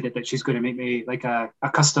decided that she's going to make me like a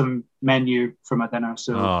custom menu for my dinner.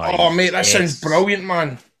 So, mate, that sounds brilliant,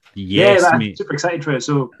 man. Yes, I'm mate. super excited for it.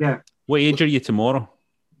 So, yeah. What age are you tomorrow?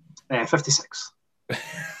 56.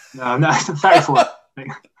 No, 34.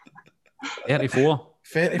 34.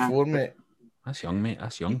 34, mate. That's young, mate.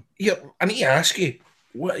 That's young. Yeah, I need to ask you,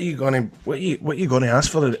 what are you gonna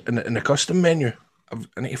ask for in the custom menu? I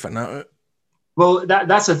need to find that out. Well,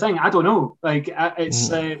 that's the thing. I don't know. Like, it's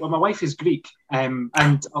well, my wife is Greek, and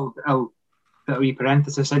I'll put a wee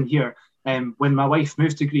parenthesis in here. When my wife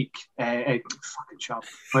moved to Greek, fucking shop.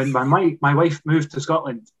 When my wife moved to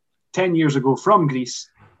Scotland 10 years ago from Greece,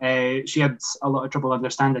 she had a lot of trouble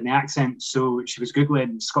understanding the accent, so she was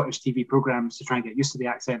Googling Scottish TV programmes to try and get used to the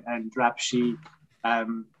accent, and she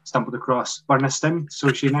stumbled across Burniston,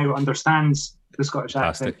 so she now understands the Scottish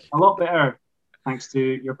accent a lot better thanks to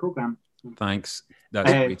your programme. Thanks.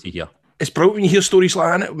 That's great to hear. It's brilliant when you hear stories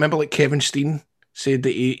like that. Remember, like Kevin Steen said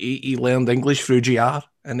that he learned English through GR,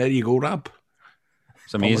 and there you go, Rab.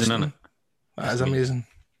 It's amazing, isn't it? That is amazing.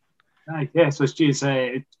 Yeah, so she's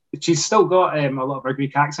still got a lot of her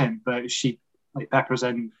Greek accent, but she like peppers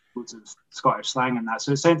in loads of Scottish slang and that.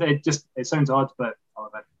 So it sounds odd, but I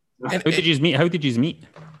love it. How did you meet?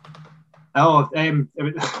 Oh, it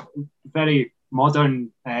was very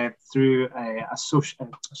modern through a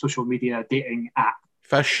social media dating app.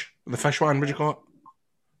 The fish one. What do you call it?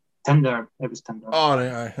 Tinder. It was Tinder. Oh,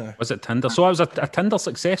 right. Was it Tinder? So it was a Tinder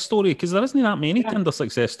success story, because there isn't that many Tinder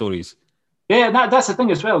success stories. Yeah, that's the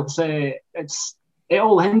thing as well. It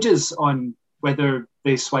all hinges on whether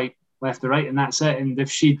they swipe left or right, and that's it. And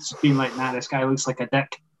if she'd been like, "Nah, this guy looks like a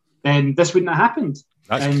dick," then this wouldn't have happened.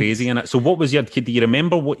 That's crazy, isn't it? So, what was do you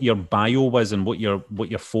remember what your bio was and what your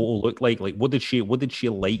photo looked like? Like, what did she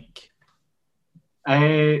like?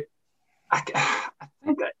 I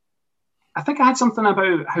think I had something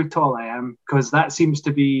about how tall I am, because that seems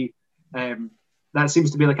to be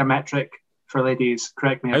like a metric for ladies.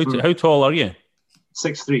 Correct me. How tall are you?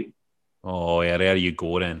 6'3". Oh yeah, there you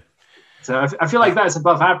go then. So I feel like that's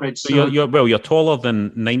above average. So you're taller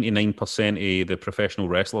than 99% of the professional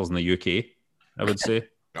wrestlers in the UK, I would say.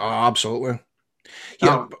 Oh, absolutely.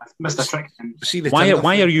 Yeah, I missed a trick. See the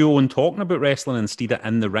why are you on talking about wrestling instead of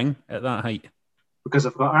in the ring at that height? Because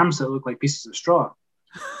I've got arms that look like pieces of straw.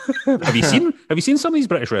 Have you seen some of these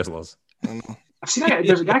British wrestlers? I've seen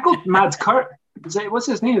there's a guy called Mad Kurt. What's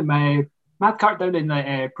his name? Mad Kurt down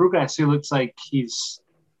in Progress, who looks like he's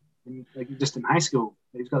just in high school.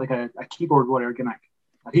 He's got like a keyboard warrior gimmick.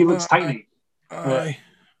 He looks tiny. I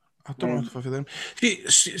don't know if I've them.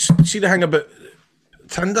 See the thing about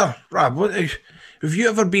Tinder, Rab. Have you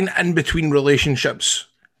ever been in between relationships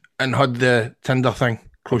and had the Tinder thing?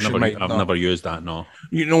 I've never used that. No.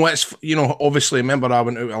 Obviously, remember I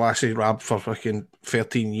went out with Lassie Rab for fucking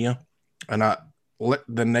 13 years, and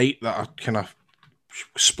the night that I kind of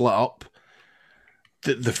split up,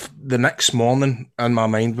 the next morning in my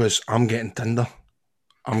mind was, I'm getting Tinder.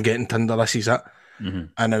 This is it. Mm-hmm.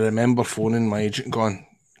 And I remember phoning my agent going,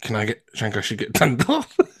 think I should get Tinder?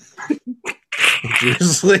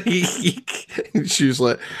 She was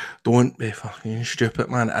like, don't be fucking stupid,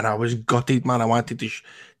 man. And I was gutted, man. I wanted to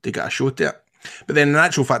get a shot at it. But then in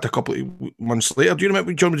actual fact, a couple of months later, do you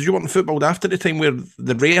remember, John, did you work in football after the time where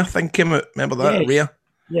the Rare thing came out? Remember that? Yes. Rare?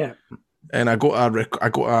 Yeah. And I got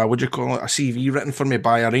a what do you call it, a CV written for me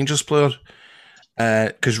by a Rangers player,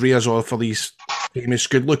 because Rare's all for these famous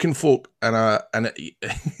good-looking folk, and I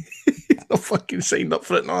fucking signed up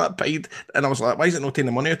for it and all that paid, and I was like, why is it not taking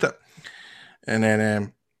the money out of it? And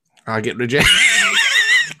then I get rejected.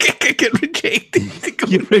 Get rejected.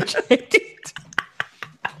 You're rejected.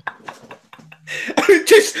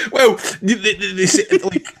 They said,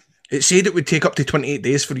 like, it said it would take up to 28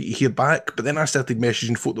 days for you to hear back, but then I started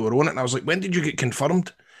messaging folk that were on it, and I was like, when did you get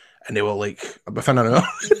confirmed? And they were like, within an hour.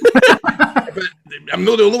 But I'm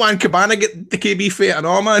not the only one. Cabana get the KB fate and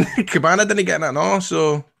all, man. Cabana didn't get it and all,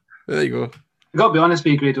 so there you go. I gotta be honest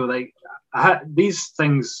with you, Grado, like, these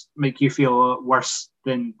things make you feel worse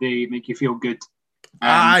than they make you feel good.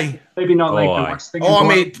 Aye. Maybe not like the worst thing. Oh,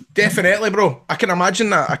 mate, definitely, bro. I can imagine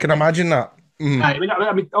that. Mm. I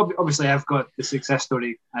mean, obviously, I've got the success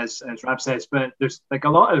story, as Rab says, but there's like a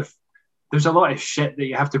lot of shit that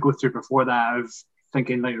you have to go through before that, of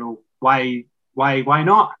thinking like, oh, why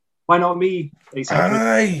not? Why not me? Exactly.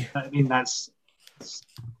 Aye. I mean, that's.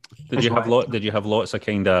 Did you have lots of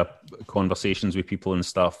kind of conversations with people and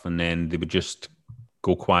stuff, and then they would just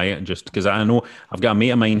go quiet and just, because I know I've got a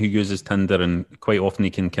mate of mine who uses Tinder, and quite often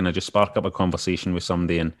he can kind of just spark up a conversation with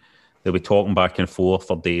somebody, and they'll be talking back and forth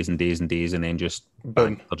for days and days and days, and then just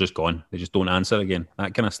bang, they're just gone. They just don't answer again.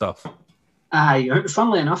 That kind of stuff. Aye,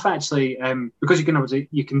 funnily enough, actually, because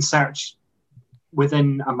you can search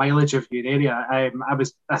within a mileage of your area. I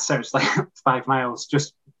searched like 5 miles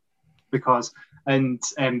just because, and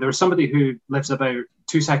there was somebody who lives about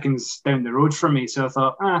 2 seconds down the road from me, so I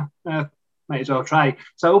thought, might as well try.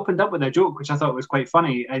 So I opened up with a joke, which I thought was quite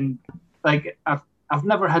funny, and like I've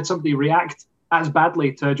never had somebody react as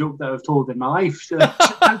badly to a joke that I've told in my life.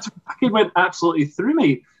 It went absolutely through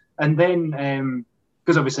me. And then,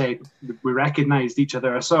 because obviously we recognised each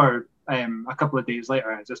other, I saw her a couple of days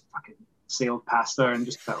later. I just fucking sailed past her and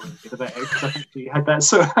just felt really good about it, because I think she had that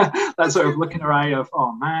sort of look in her eye of,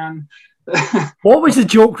 oh man. What was the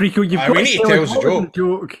joke, Rico? You've got to tell us the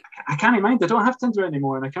joke. I can't mind. I don't have Tinder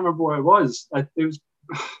anymore, and I can't remember what it was. I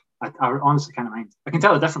honestly can't mind. I can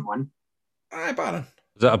tell a different one. Aye, Baron.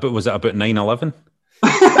 Was it about 9/11?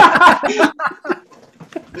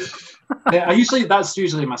 That's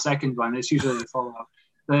usually my second one. It's usually the follow up.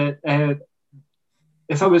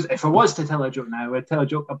 If I was to tell a joke now, I'd tell a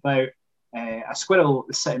joke about a squirrel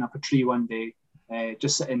sitting up a tree one day,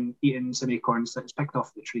 just sitting eating some acorns that's picked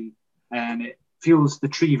off the tree, and it feels the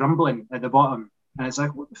tree rumbling at the bottom, and it's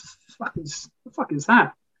like, what the fuck is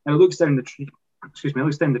that? And it looks down the tree. Excuse me, it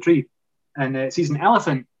looks down the tree, and it sees an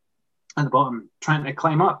elephant at the bottom trying to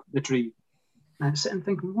climb up the tree, and I'm sitting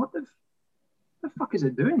thinking, what the fuck is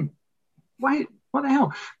it doing? Why? What the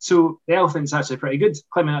hell? So the elephant's actually pretty good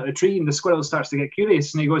climbing up the tree, and the squirrel starts to get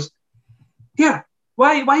curious, and he goes, "Here,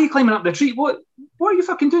 why are you climbing up the tree? What are you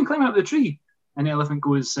fucking doing climbing up the tree?" And the elephant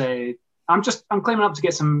goes, I'm climbing up to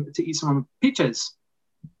eat some peaches."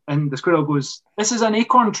 And the squirrel goes, "This is an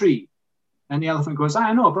acorn tree." And the elephant goes,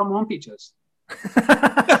 "I know, but I'm on peaches."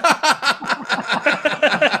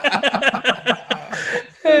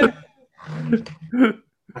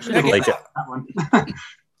 I like it. That one.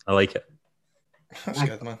 I like it. That's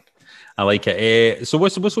good, man. I like it. So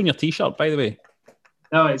what's on your T-shirt, by the way?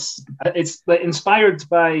 No, it's like inspired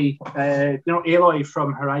by Aloy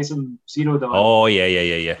from Horizon Zero Dawn. Oh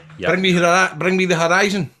yeah. Bring me the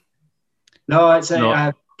Horizon. No, it's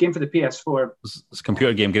a game for the PS4. It's a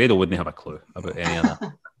computer game. Grado wouldn't have a clue about any of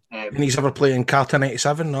that. And he's ever playing Carta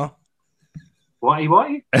 97, no? What?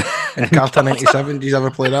 In Carter 97, did you ever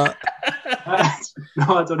play that?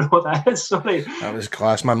 No, I don't know what that is. Sorry. That was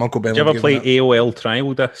class, man. Uncle Ben. Did you ever play AOL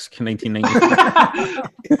Trial Disc in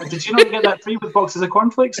 1990? Did you not get that free with boxes of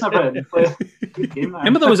cornflakes and everything? Good game, man.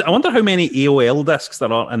 Remember I wonder how many AOL discs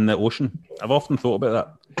there are in the ocean. I've often thought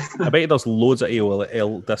about that. I bet there's loads of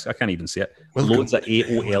AOL discs. I can't even see it. Loads of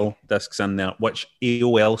AOL discs in there, which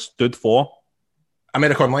AOL stood for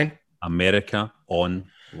America Online. America Online.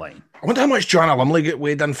 I wonder how much Joanna Lumley get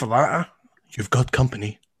weighed in for that. Huh? You've got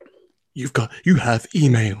company. You have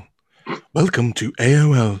email. Welcome to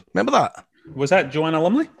AOL. Remember that? Was that Joanna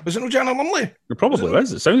Lumley? Was it no Joanna Lumley? It probably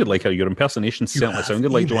was. It sounded like her. Your impersonation certainly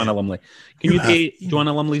sounded like Joanna Lumley. Can you do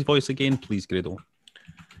Joanna Lumley's voice again, please, Grado?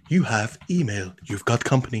 You have email. You've got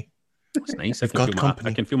company. That's nice. I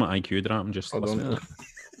can feel my IQ dropping just listening.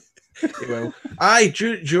 Well, aye,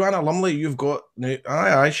 Joanna Lumley, you've got...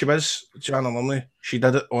 Aye, she was Joanna Lumley. She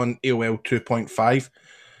did it on AOL 2.5.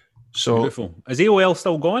 So, beautiful. Is AOL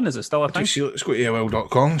still going? Is it still a thing? Let's go to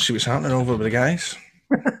AOL.com, see what's happening over with the guys.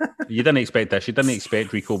 You didn't expect this. You didn't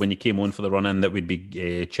expect, Rico, when you came on for the run-in that we'd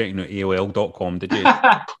be checking out AOL.com, did you?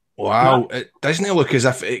 Wow. It doesn't look as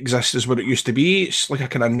if it exists as what it used to be. It's like a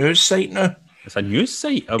kind of news site now. It's a news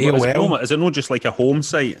site? AOL. Is it not just like a home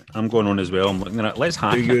site? I'm going on as well. I'm looking at it. Let's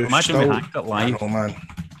hack it. Imagine we hacked it live. I know, man.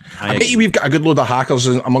 I bet you we've got a good load of hackers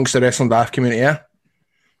amongst the Wrestling Daft community, yeah?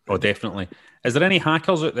 Oh, definitely. Is there any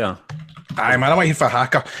hackers out there? Aye, man, I'm waiting for a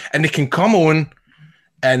hacker. And they can come on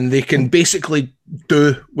and they can basically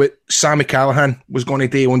do what Sami Callihan was going to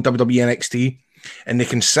do on WWE NXT. And they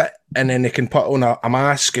can sit and then they can put on a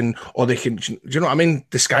mask or they can, do you know what I mean?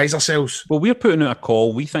 Disguise ourselves. Well, we're putting out a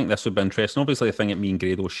call. We think this would be interesting. Obviously, the thing that me and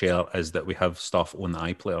Grado share is that we have stuff on the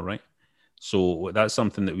iPlayer, right? So that's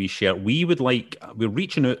something that we share. We're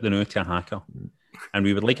reaching out now to a hacker. And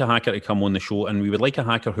we would like a hacker to come on the show, and we would like a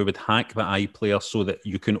hacker who would hack the iPlayer so that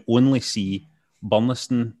you can only see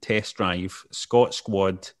Burniston Test Drive, Scott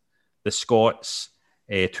Squad, the Scots,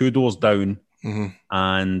 Two Doors Down,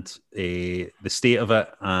 and the state of it,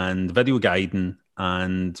 and video guiding,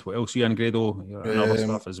 and what else are you in, Grado? And other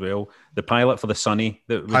stuff as well. The pilot for the Sunny.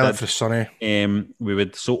 For the Sunny. We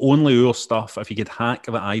would, so only our stuff. If you could hack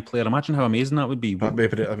the iPlayer, imagine how amazing that would be. That'd be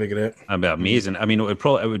great. That'd be amazing. I mean, it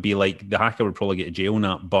would be like the hacker would probably get to jail on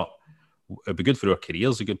that, but it'd be good for our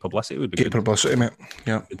careers. A good publicity would be good. Good publicity, mate.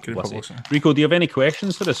 Yeah, good publicity. Rico, do you have any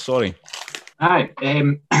questions for us? Sorry. Hi.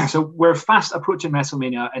 So we're fast approaching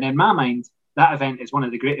WrestleMania, and in my mind, that event is one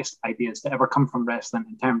of the greatest ideas to ever come from wrestling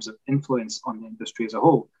in terms of influence on the industry as a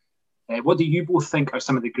whole. What do you both think are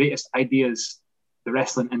some of the greatest ideas the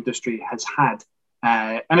wrestling industry has had?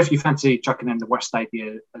 And if you fancy chucking in the worst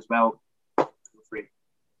idea as well, feel free.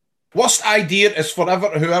 Worst idea is forever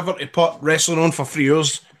whoever to put wrestling on for 3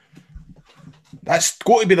 years. That's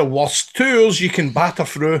got to be the worst. 2 years you can batter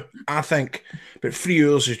through, I think. But 3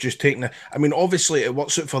 years is just taking it. I mean, obviously it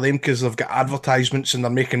works out for them because they've got advertisements and they're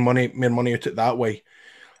making more money out of it that way.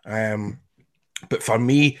 But for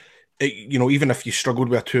me, even if you struggled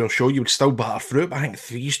with a 2 year show, you would still batter through it. But I think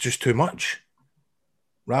 3 is just too much.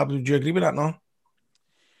 Rab, would you agree with that? No.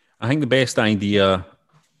 I think the best idea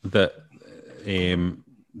that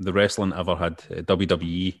the wrestling ever had,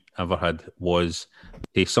 WWE ever had, was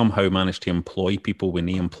they somehow managed to employ people with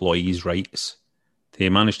no employees' rights. They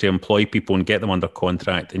managed to employ people and get them under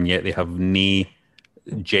contract, and yet they have no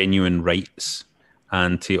genuine rights.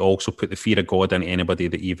 And to also put the fear of God into anybody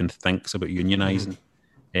that even thinks about unionising.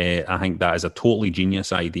 I think that is a totally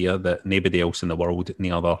genius idea that nobody else in the world,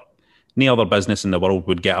 any other business in the world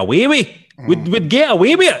would get away with. Would get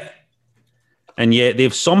away with it. And yet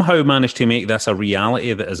they've somehow managed to make this a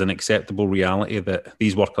reality that is an acceptable reality, that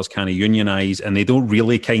these workers can't unionise and they don't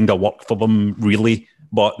really kind of work for them, really,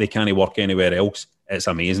 but they can't work anywhere else. It's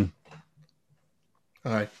amazing.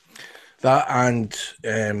 Aye. That and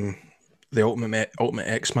the Ultimate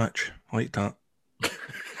X match. I like that.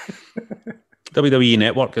 WWE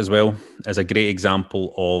Network as well is a great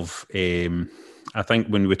example of... I think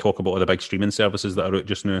when we talk about all the big streaming services that are out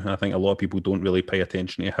just now, I think a lot of people don't really pay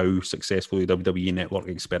attention to how successful the WWE Network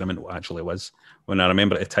experiment actually was. When I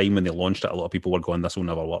remember at the time when they launched it, a lot of people were going, this will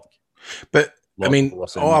never work. But, I mean,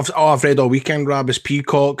 all I've read all weekend, Rab, is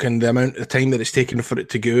Peacock and the amount of time that it's taken for it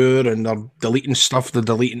to go, and they're deleting stuff. They're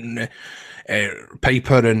deleting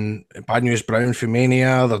Piper and Bad News Brown for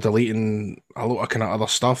Mania. They're deleting a lot of kind of other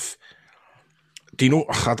stuff. Do you know,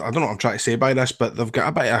 I don't know what I'm trying to say by this, but they've got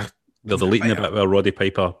a bit of... They're deleting a bit where Roddy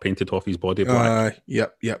Piper painted off his body black.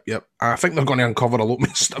 Yep. I think they're going to uncover a lot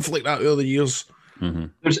more stuff like that over the years. Mm-hmm.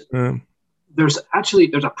 There's a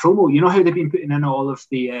promo. You know how they've been putting in all of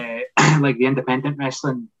the like the independent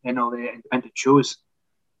wrestling and all the independent shows.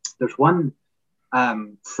 There's one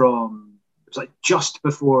from, it was like just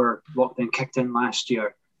before lockdown kicked in last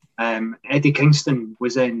year. Eddie Kingston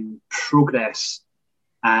was in Progress,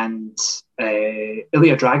 and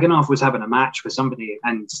Ilya Dragunov was having a match with somebody,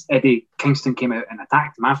 and Eddie Kingston came out and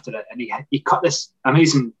attacked him after it, and he cut this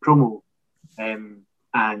amazing promo, and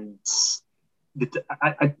I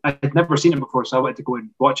had never seen it before, so I wanted to go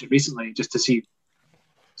and watch it recently just to see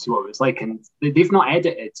what it was like, and they've not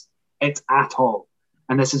edited it at all,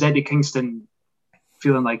 and this is Eddie Kingston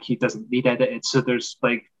feeling like he doesn't need edited, so there's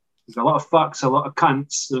a lot of fucks, a lot of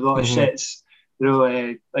cunts, there's a lot of shits,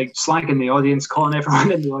 like slagging the audience, calling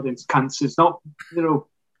everyone in the audience cunts. It's not,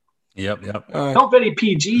 Yep. not very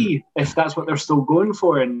PG if that's what they're still going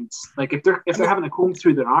for. And like if they're having to comb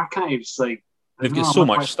through their archives, like they've got so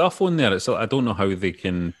much stuff on there. I don't know how they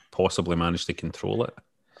can possibly manage to control it.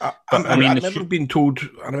 I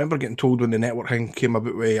remember getting told when the network thing came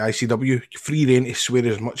about with ICW, free reign to swear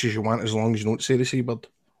as much as you want as long as you don't say the C word.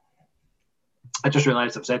 I just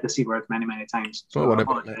realised I've said the C word many, many times. So I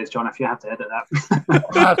apologise, John, if you have to edit that.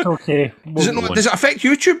 That's okay. Does it affect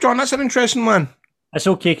YouTube, John? That's an interesting one. It's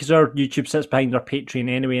okay because our YouTube sits behind our Patreon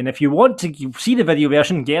anyway. And if you want to see the video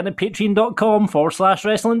version, get it at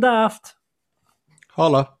patreon.com/wrestlingdaft.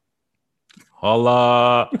 Holla.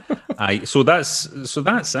 Aye. So that's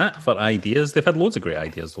it for ideas. They've had loads of great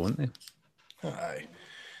ideas, though, haven't they? Aye.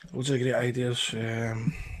 Loads of great ideas.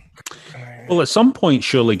 Well, at some point,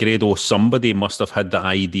 surely, Grado, somebody must have had the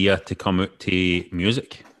idea to come out to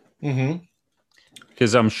music.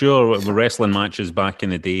 Because I'm sure wrestling matches back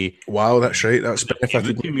in the day. Wow, that's right. That's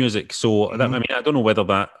benefited music. So, I mean, I don't know whether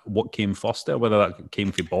what came first there, whether that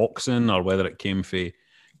came for boxing or whether it came for,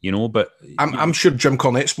 but... I'm sure Jim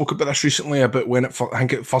Cornette spoke about this recently, about when I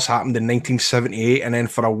think it first happened in 1978, and then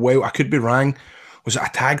for a while, I could be wrong, was it a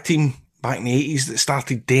tag team back in the 80s that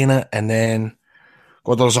started doing it, and then...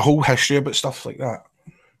 God, there's a whole history about stuff like that.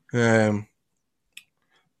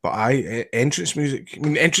 But entrance music. I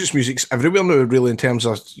mean, entrance music's everywhere now, really, in terms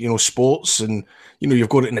of sports, and you've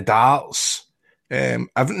got it in the darts.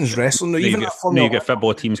 Everything's wrestling now. You get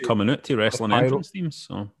football teams coming out to wrestling entrance teams.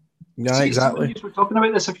 So yeah, exactly. We were talking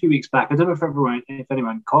about this a few weeks back. I don't know if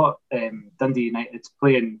anyone caught Dundee United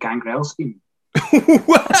playing Gangrel's theme.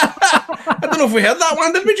 I don't know if we heard that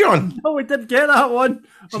one, did we, John? No, we did get that one.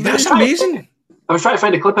 That's amazing. I was trying to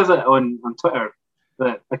find a clip of it on Twitter,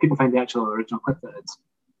 but I couldn't find the actual original clip that it's.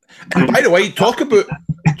 And by the way, talk about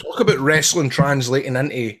wrestling translating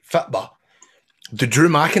into football. The Drew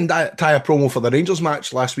McIntyre promo for the Rangers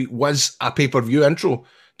match last week was a pay-per-view intro.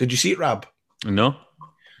 Did you see it, Rab? No.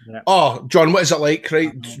 Yeah. Oh, John, what is it like?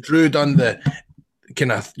 Right, Drew done the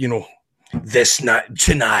kind of this night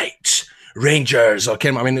tonight Rangers or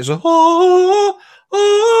kind of, I mean, it's a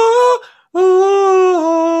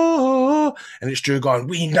and it's Drew going,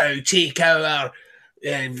 we now take our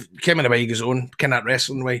came in a way his own kind of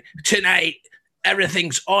wrestling way. Tonight,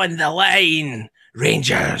 everything's on the line.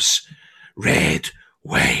 Rangers, red,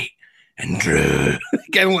 white, and Drew.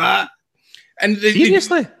 Kind of like that. And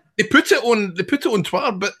seriously, they put it on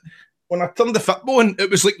Twitter, but when I turned the football on, it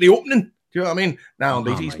was like the opening. Do you know what I mean? Now,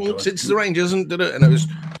 ladies, folks, it's the Rangers, and did it, and it was.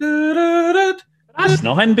 That's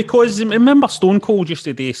nothing, because remember Stone Cold used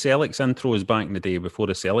to do Celtics intros back in the day before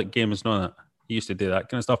the Celtic games, and all that. He used to do that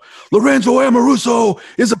kind of stuff. Lorenzo Amoruso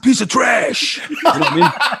is a piece of trash. You know what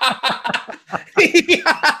I mean?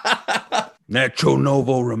 Nacho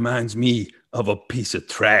Novo reminds me of a piece of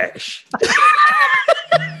trash.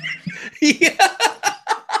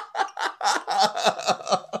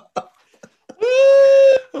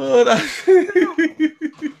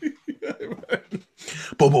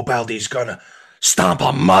 Bobo Baldi's gonna stomp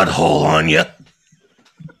a mud hole on you.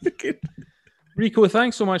 Rico,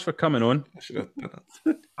 thanks so much for coming on.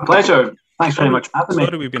 A pleasure. Thanks very much for having me.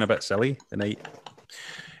 Sorry we've been a bit silly tonight.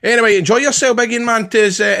 Anyway, enjoy yourself, Big Ian, man.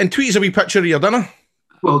 And tweet us a wee picture of your dinner.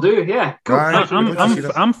 Will do, yeah. Cool.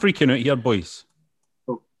 I'm freaking out here, boys.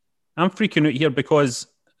 Oh. I'm freaking out here because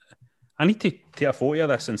I need to take a photo of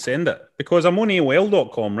this and send it, because I'm on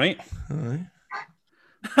AOL.com, right?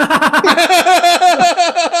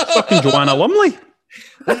 Fucking Joanna Lumley.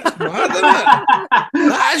 That's mad, isn't it?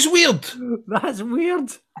 That is weird. That's weird.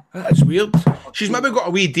 That's weird. She's maybe got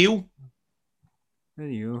a wee deal. There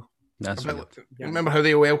you go. That's weird. Remember how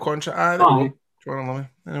they AOL contract? There you go. Joanna Lumley.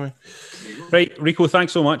 Anyway. Right, Rico,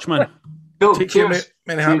 thanks so much, man. Cool. Take care, mate.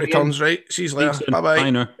 Many happy returns, right? See you later. Bye-bye.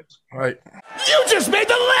 Bye now. Right. You just made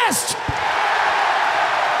the list!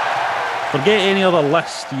 Forget any other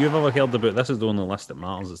list you've ever heard about. This is the only list that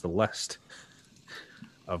matters. It's the list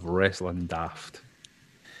of Wrestling Daft.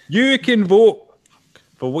 You can vote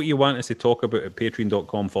for what you want us to talk about at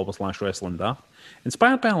patreon.com/Wrestling Daft.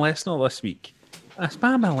 Inspired by a listener this week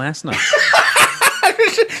Inspired by a listener.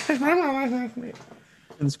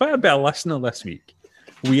 Inspired by a listener this week.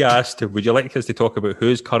 We asked, would you like us to talk about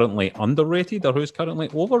who's currently underrated or who's currently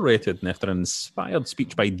overrated? And after an inspired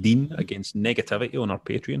speech by Dean against negativity on our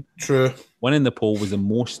Patreon, true, winning the poll was the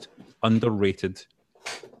most underrated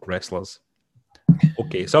wrestlers.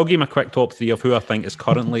 Okay, so I'll give him a quick top 3 of who I think is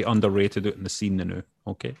currently underrated out in the scene now.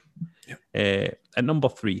 Okay, at number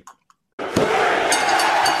 3,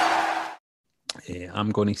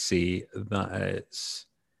 I'm going to say that it's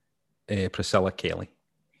Priscilla Kelly.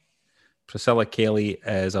 Priscilla Kelly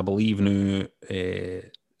is, I believe, now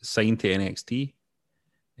signed to NXT,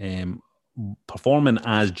 performing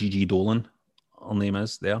as Gigi Dolan, her name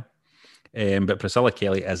is there. But Priscilla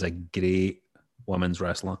Kelly is a great women's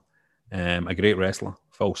wrestler, a great wrestler,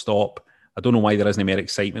 full stop. I don't know why there isn't more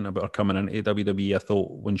excitement about her coming into WWE. I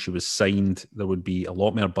thought when she was signed, there would be a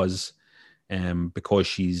lot more buzz. Because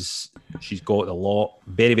she's got a lot,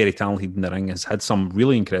 very, very talented in the ring, has had some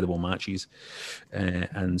really incredible matches.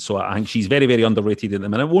 And so I think she's very, very underrated at the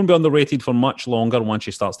minute. Won't be underrated for much longer once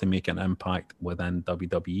she starts to make an impact within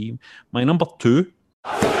WWE. My number 2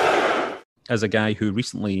 is a guy who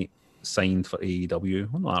recently signed for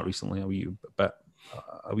AEW. Well, not that recently, a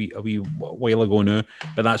wee while ago now,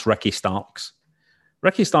 but that's Ricky Starks.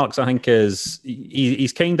 Ricky Starks, I think,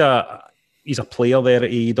 he's kind of... He's a player there at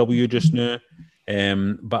AEW just now,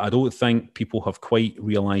 but I don't think people have quite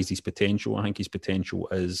realised his potential. I think his potential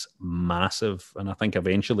is massive, and I think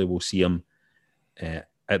eventually we'll see him at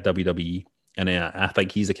WWE. And I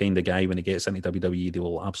think he's the kind of guy, when he gets into WWE, they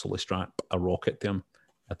will absolutely strap a rocket to him.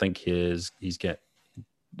 I think he's got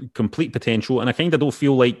complete potential, and I kind of don't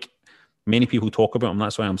feel like many people talk about him.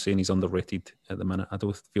 That's why I'm saying he's underrated at the minute. I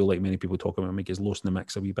don't feel like many people talk about him. He gets lost in the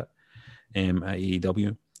mix a wee bit at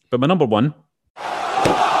AEW. But my number 1,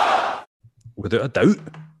 without a doubt,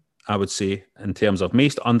 I would say, in terms of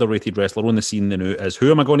most underrated wrestler on the scene now, is,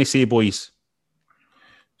 who am I going to say, boys?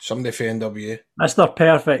 Somebody for NWA. Mr.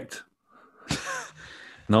 Perfect.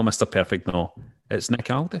 Not Mr. Perfect, no. It's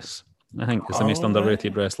Nick Aldis. I think it's the most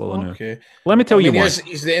underrated wrestler now. Okay. Let me tell you one.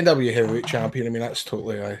 He's the NWA heavyweight champion. I mean, that's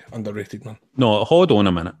totally underrated, man. No, hold on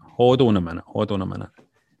a minute.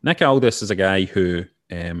 Nick Aldis is a guy who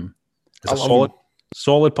is a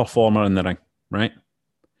solid performer in the ring, right?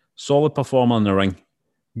 Solid performer in the ring.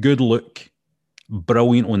 Good look.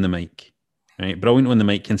 Brilliant on the mic. Right? Brilliant on the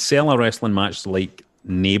mic. Can sell a wrestling match like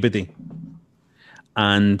nobody.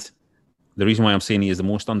 And the reason why I'm saying he is the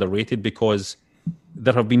most underrated, because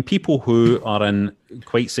there have been people who are in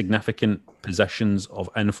quite significant positions of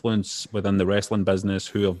influence within the wrestling business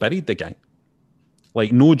who have buried the guy.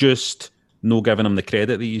 Like, no giving him the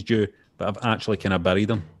credit that he's due, but I've actually kind of buried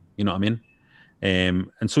him. You know what I mean? And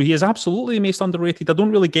so he is absolutely the most underrated. I don't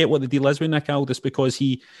really get what the deal is with Nick Aldis, because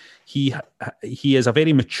he is a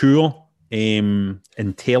very mature,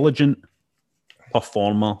 intelligent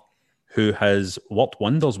performer who has worked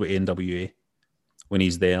wonders with NWA when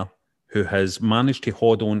he's there, who has managed to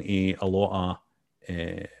hold on to a lot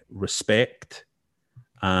of respect,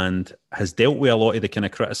 and has dealt with a lot of the kind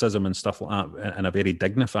of criticism and stuff like that in a very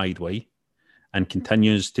dignified way, and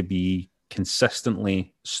continues to be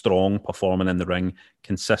consistently strong performing in the ring,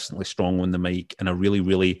 consistently strong on the mic, and a really,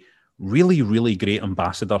 really, really, really great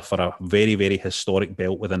ambassador for a very, very historic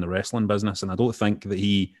belt within the wrestling business. And I don't think that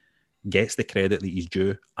he gets the credit that he's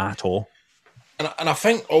due at all. And I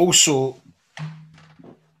think also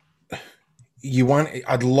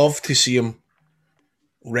I'd love to see him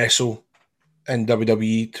wrestle in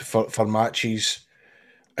WWE for matches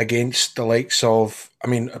against the likes of, I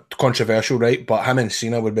mean, controversial, right? But him and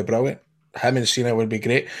Cena would be brilliant. Him and Cena would be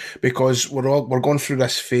great, because we're going through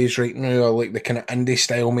this phase right now, like the kind of indie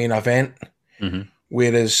style main event,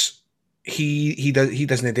 whereas he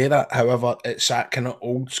doesn't do that. However, it's that kind of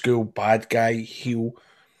old school bad guy heel,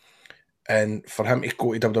 and for him to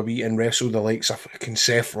go to WWE and wrestle the likes of fucking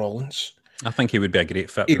Seth Rollins, I think he would be a great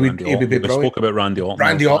fit with Randy Orton. We spoke about Randy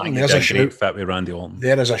Orton. There's a great fit with Randy Orton.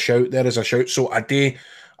 There is a shout. So I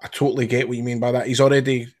totally get what you mean by that.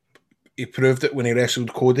 He proved it when he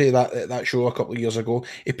wrestled Cody that show a couple of years ago.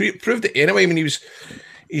 He proved it anyway. I mean,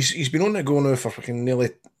 he's been on the go now for fucking nearly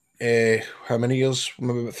how many years?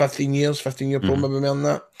 Maybe about 15 years. 15-year pro, maybe more than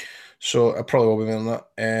that. So I probably will be more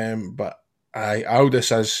than that. But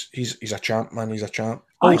Aldis he's a champ, man. He's a champ.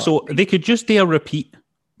 Also, they could just do a repeat.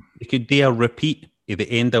 They could do a repeat of the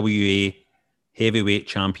NWA heavyweight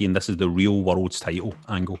champion. This is the real world's title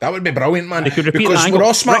angle. That would be brilliant, man. They could repeat the angle. We're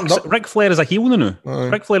all smartened up. Ric Flair is a heel now.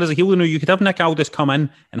 Ric Flair is a heel now. You could have Nick Aldis come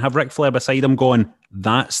in and have Ric Flair beside him going,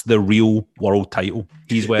 that's the real world title.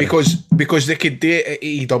 He's wearing. Because they could do it at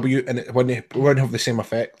AEW and it wouldn't have the same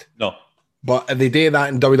effect. No. But the day of that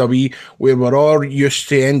in WWE, we were all used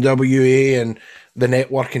to NWA and the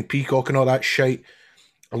network and Peacock and all that shit,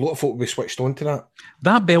 a lot of folk will be switched on to that.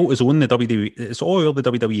 That belt is on the WWE. It's all over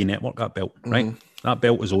the WWE network, that belt, right? That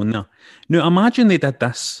belt is on there. Now, imagine they did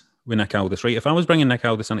this with Nick Aldis, right? If I was bringing Nick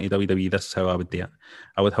Aldis into WWE, this is how I would do it.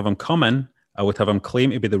 I would have him come in, I would have him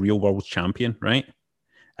claim to be the real world champion, right?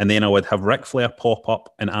 And then I would have Ric Flair pop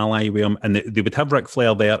up and ally with him, and they would have Ric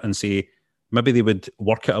Flair there and say, maybe they would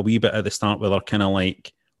work it a wee bit at the start where they're kind of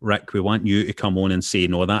like, Rick, we want you to come on and say,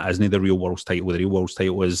 no, that isn't the real world's title. The real world's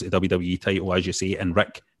title is the WWE title, as you say. And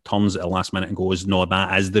Rick turns at the last minute and goes, no,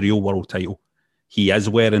 that is the real world title. He is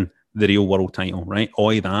wearing the real world title, right?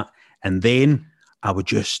 All that. And then I would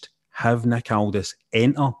just have Nick Aldis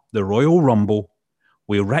enter the Royal Rumble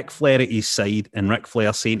with Ric Flair at his side and Ric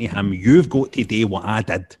Flair saying to him, you've got to do what I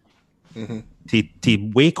did.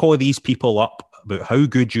 To wake all these people up about how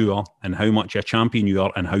good you are and how much a champion you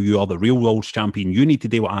are and how you are the real world's champion. You need to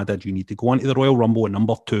do what I did. You need to go into the Royal Rumble at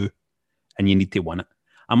number 2 and you need to win it.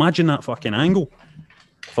 Imagine that fucking angle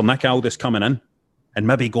for Nick Aldis coming in and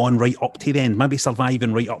maybe going right up to the end, maybe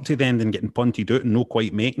surviving right up to the end and getting punted out and not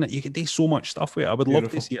quite making it. You could do so much stuff with it. I would love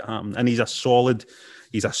to see it happen. And he's a solid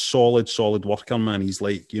worker, man. He's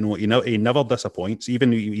like, you know, he never disappoints.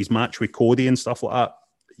 Even his match with Cody and stuff like that,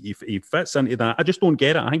 he fits into that. I just don't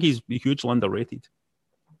get it. I think he's hugely underrated.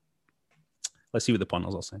 Let's see what the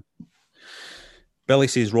punters are saying. Billy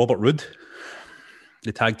says Robert Roode.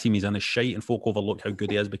 The tag team he's in is shite and folk overlook how good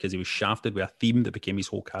he is because he was shafted with a theme that became his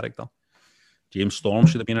whole character. James Storm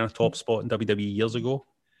should have been in a top spot in WWE years ago.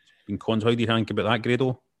 Been cons. How do you think about that, Grado?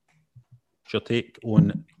 What's your take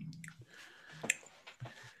on...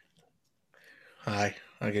 Aye,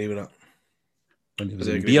 I agree with that. When he was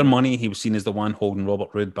in Beer Money, he was seen as the one holding Robert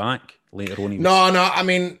Roode back. Later on, he was... No, I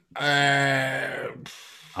mean...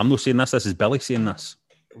 I'm not saying this is Billy saying this.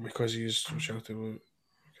 Because he's...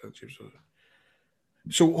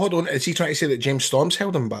 So, hold on. Is he trying to say that James Storm's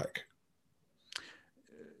held him back?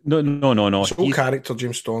 No. His whole character,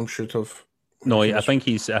 James Storm, should have... No, I think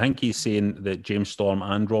he's saying that James Storm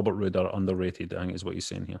and Robert Roode are underrated. I think is what he's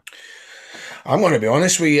saying here. I'm going to be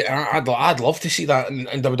honest with you. I'd love to see that in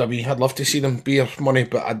WWE. I'd love to see them Beer Money,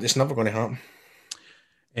 but it's never going to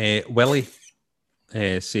happen. Willie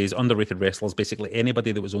says underrated wrestlers, basically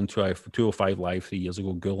anybody that was on 205 Live 3 years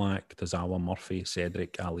ago. Gulak, Tozawa, Murphy,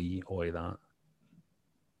 Cedric, Ali, all of that.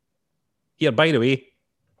 Here, by the way,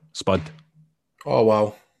 Spud. Oh,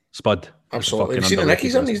 wow. Spud. Absolutely. Have you seen the Nick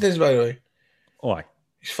he's in these days, by the way? Oh, aye.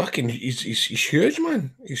 He's huge,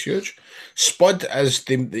 man. He's huge. Spud is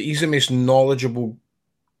he's the most knowledgeable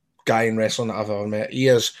guy in wrestling that I've ever met. He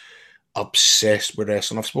is obsessed with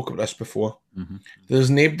wrestling. I've spoken about this before. Mm-hmm.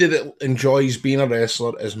 There's nobody that enjoys being a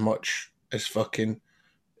wrestler as much as fucking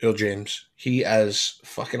Earl James. He is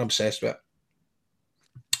fucking obsessed with it.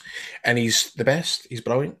 And he's the best. He's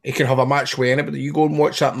brilliant. He can have a match with anybody. You go and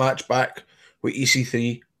watch that match back with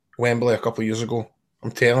EC3 Wembley a couple of years ago.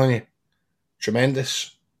 I'm telling you.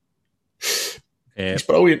 Tremendous. He's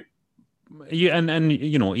brilliant. Yeah, and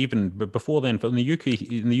you know, even before then, in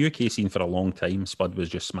the UK scene for a long time, Spud was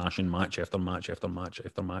just smashing match after match after match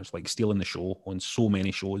after match, like stealing the show on so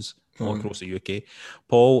many shows all across the UK.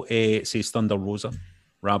 Paul says Thunder Rosa.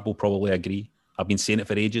 Rab will probably agree. I've been saying it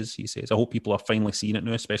for ages, he says. I hope people are finally seeing it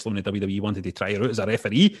now, especially when the WWE wanted to try her out as a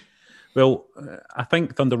referee. Well, I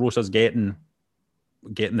think Thunder Rosa's getting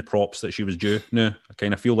the props that she was due. Now, I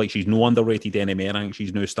kind of feel like she's no underrated anymore. I think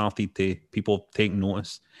she's now started to people taking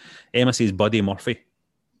notice. Emma says Buddy Murphy.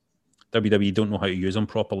 WWE don't know how to use him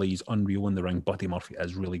properly. He's unreal in the ring. Buddy Murphy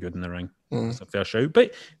is really good in the ring. That's a fair shout.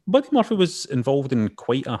 But Buddy Murphy was involved in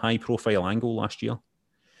quite a high-profile angle last year.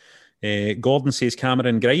 Gordon says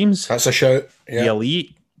Cameron Grimes. That's a shout. Yeah. The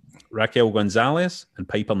Elite, Raquel Gonzalez, and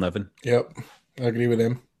Piper Niven. Yep, I agree with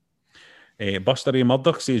them. Buster A.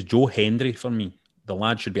 Murdoch says Joe Hendry for me. The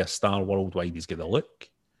lad should be a star worldwide. He's got the look,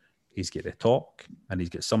 he's got the talk, and he's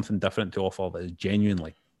got something different to offer that is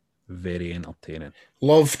genuinely very entertaining.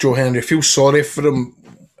 Love Joe Hendry. Feel sorry for him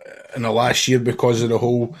in the last year because of the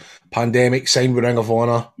whole pandemic. Signed with Ring of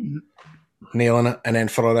Honor, nailing it, and then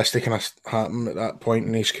for all this to kind of happen at that point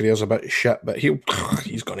in his career's a bit shit. But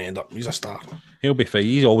he's going to end up. He's a star. He'll be fine.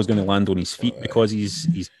 He's always going to land on his feet because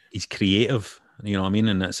he's creative. You know what I mean?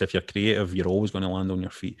 And that's if you're creative, you're always going to land on your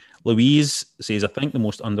feet. Louise says, I think the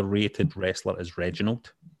most underrated wrestler is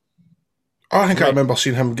Reginald. I think I remember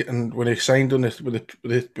seeing him getting when he signed on with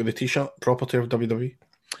the t-shirt property of WWE.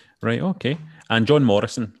 Right, okay. And John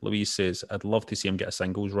Morrison, Louise says, I'd love to see him get a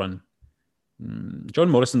singles run. John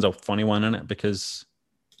Morrison's a funny one, isn't it? Because,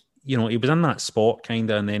 you know, he was in that spot kind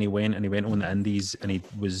of, and then he went on the Indies, and he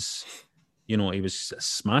you know, he was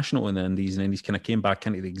smashing it in the Indies, and then he's kind of came back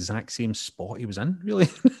into the exact same spot he was in, really,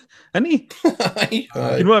 isn't he? You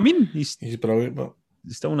know what I mean? He's brilliant, but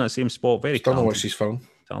he's still in that same spot. Very still talented. watched his film.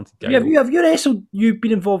 Talented guy. Have you wrestled? You've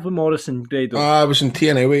been involved with Morrison, Grado? I was in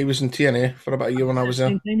TNA. He was in TNA for about a year when I was there.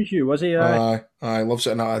 Same time as you, was he? Aye, loves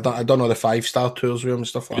it. And I done all the 5-star tours with him and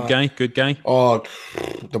stuff like that. Good guy. Oh,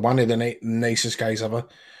 the one of the nicest guys ever.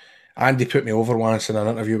 Andy put me over once in an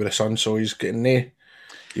interview with his son, so he's getting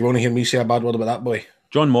you won't hear me say a bad word about that boy.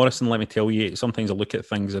 John Morrison, let me tell you, sometimes I look at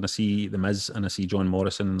things and I see The Miz and I see John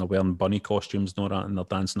Morrison and they're wearing bunny costumes and all that, and they're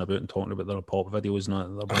dancing about and talking about their pop videos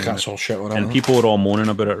and that. That's all shit. And people are all moaning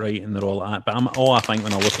about it, right? And they're all like that. But all I think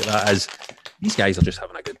when I look at that is these guys are just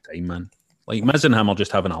having a good time, man. Like Miz and him are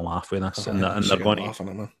just having a laugh with us, and they're going to laughing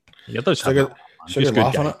at man. Yeah, there's so good, just good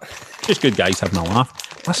laughing guys. It. Just good guys having a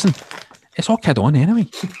laugh. Listen, it's all kid on anyway.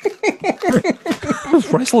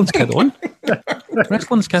 Wrestling's kid on.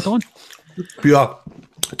 Wrestling's kid on. Pure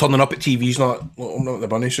turning up at TV's not opening up the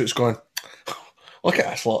bunny suits going, look at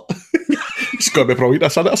this lot. It's going to be brilliant.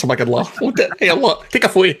 That's a big laugh. Look at here, look. Take a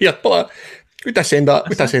photo here. Would I send that?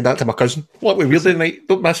 Would I send that to my cousin? What we weird tonight?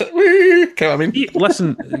 Don't miss it. Woo! Know what I mean?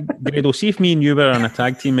 Listen, Grado, see if me and you were in a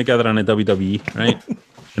tag team together in a WWE, right?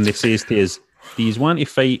 And they says to us, do you want to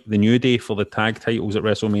fight the New Day for the tag titles at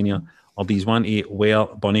WrestleMania? Or do you want to wear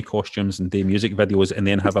bunny costumes and do music videos and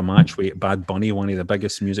then have a match with Bad Bunny, one of the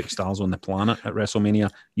biggest music stars on the planet at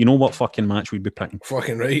WrestleMania? You know what fucking match we'd be picking?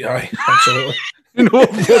 Fucking right, aye. Absolutely. You know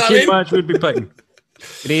what fucking match we'd be picking?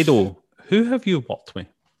 Grado, who have you worked with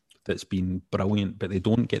that's been brilliant, but they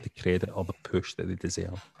don't get the credit or the push that they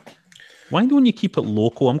deserve? Why don't you keep it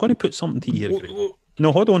local? I'm going to put something to you here, Grado.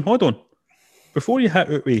 No, hold on. Before you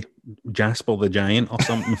hit out with Jasper the Giant or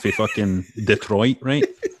something for fucking Detroit, right?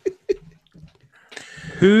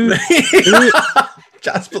 Who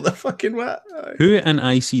Jasper the fucking what? Who in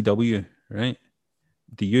ICW, right,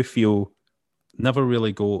 do you feel never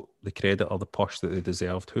really got the credit or the push that they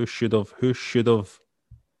deserved? Who was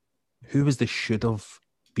the should have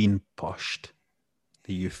been pushed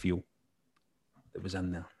that you feel that was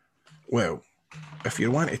in there? Well, if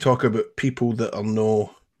you want to talk about people that are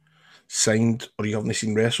no signed or you haven't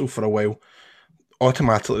seen wrestle for a while,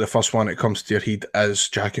 automatically the first one that comes to your head is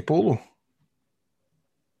Jackie Polo.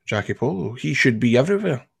 Jackie Polo. He should be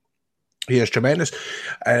everywhere. He is tremendous.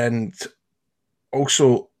 And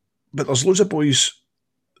also, but there's loads of boys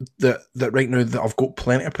that right now that have got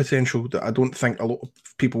plenty of potential that I don't think a lot of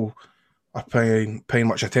people are paying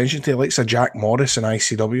much attention to. Like Jack Morris in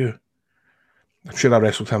ICW. I'm sure I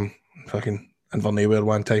wrestled him fucking in Verneware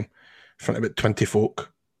one time in front of about 20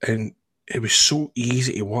 folk. And it was so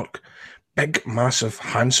easy to work. Big, massive,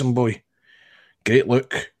 handsome boy. Great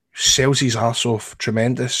look. Sells his ass off.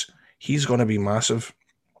 Tremendous. He's going to be massive.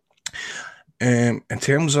 In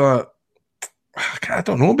terms of, I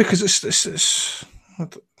don't know, because it's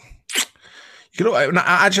you know,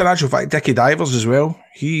 actual fact, Dickie Divers as well.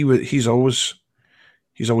 He's always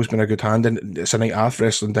been a good hand, and it's a night half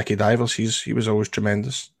wrestling. Dickie Divers, he was always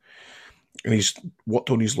tremendous, and he's worked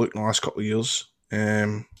on his look in the last couple of years.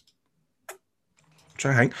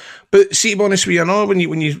 Trying to think, but see, to be honest with you,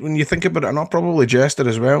 when you think about it, I'm not probably Jester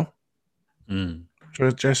as well.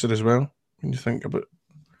 Jester as well. When you think about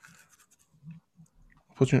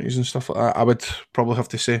opportunities and stuff like that, I would probably have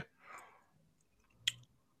to say.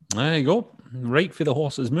 There you go. Right for the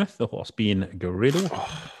horse's mouth. The horse being Grado.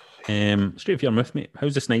 Straight for your mouth, mate.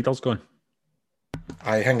 How's the Snyders going?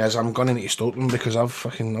 I think is I'm gonna need to stop them because I've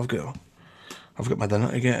got my dinner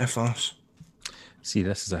to get if that's. See,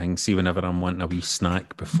 this is a thing. See, whenever I'm wanting a wee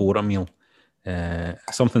snack before a meal,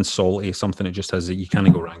 something salty, something that just has it, you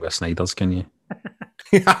can't go wrong with Snyders, can you?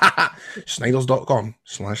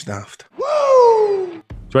 Snyders.com/daft. Woo!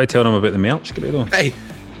 Do I tell them about the merch, Grado? Hey,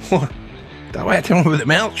 what? Do I tell them about the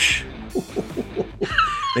merch?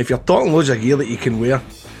 If you're talking loads of gear that you can wear,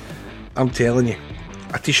 I'm telling you,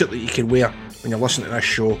 a t-shirt that you can wear when you're listening to this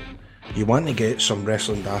show, you want to get some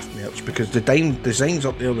Wrestling Daft merch because the design's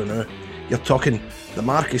up there now. You're talking the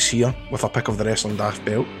mark is here with a pic of the Wrestling Daft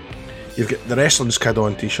belt. You've got the Wrestling's Kid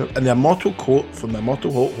On t-shirt and the Immortal quote from the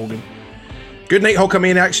Immortal Hulk Hogan. Good night,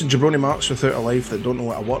 Hulkamaniacs and jabroni marks without a life that don't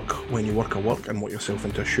know how to work when you work a work and work yourself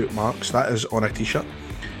into a shoot marks. That is on a t-shirt.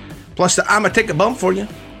 Plus the I'm a take a bump for you.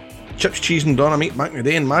 Chips, cheese and Donna meat back in the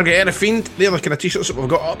day and Margaret Fiend. They're the kind of t-shirts that we've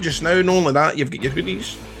got up just now. Not only that, you've got your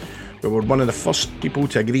hoodies. We were one of the first people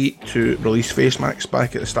to agree to release face masks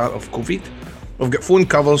back at the start of COVID. We've got phone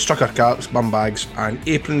covers, trucker caps, bum bags and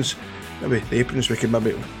aprons. Maybe the aprons we could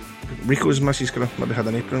maybe... Rico's missus could have maybe had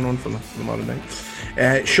an apron on for the tomorrow night.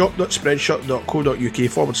 Shop.spreadshirt.co.uk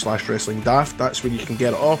 /wrestling daft. That's where you can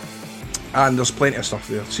get it all. And there's plenty of stuff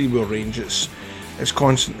there. Seawell Range, it's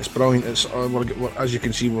constant, it's brilliant. As you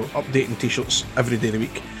can see, we're updating t-shirts every day of the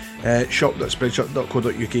week.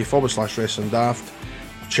 Shop.spreadshirt.co.uk/Wrestling Daft.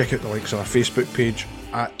 Check out the links on our Facebook page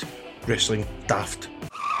at Wrestling Daft.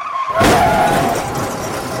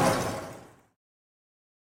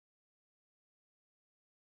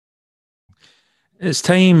 It's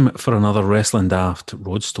time for another Wrestling Daft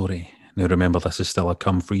road story. Now remember, this is still a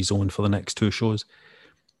come-free zone for the next 2 shows.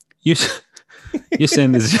 You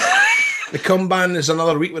send us... The Cum Ban is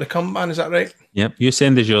another week with a Cum Ban, is that right? Yep, you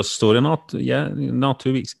send us your story, not 2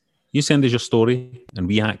 weeks. You send us your story and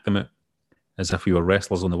we act them out as if we were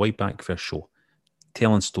wrestlers on the White Back for a show,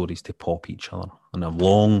 telling stories to pop each other on a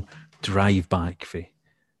long drive back for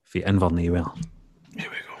Inverness. Here we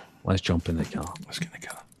go. Let's jump in the car. Let's get in the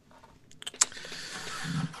car.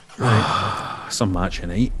 Right. Some match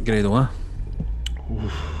tonight, Grado, eh?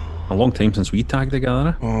 A long time since we tagged together,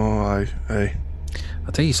 eh? Oh, aye.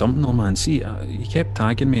 I'll tell you something though, man. See, you kept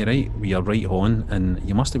tagging me, right? We are right on, and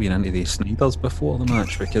you must have been into the Snyders before the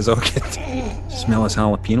match, because I could smell his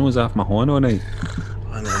jalapenos off my horn all night.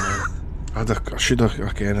 I know, man. I should have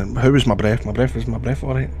again. How was my breath? My breath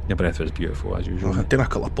all right? Your breath was beautiful, as usual. I did a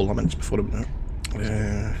couple of lemons before it went out.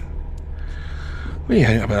 What do you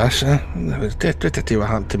think about this? Did tell you what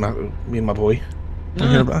happened to me and my boy? You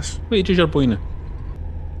hear about this? What age is your boy now?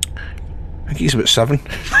 I think he's about 7.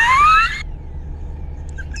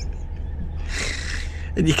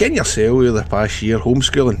 And you ken yourself over the past year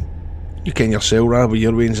homeschooling. You ken yourself, Rab, with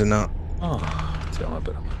your wains and that. Oh, tell me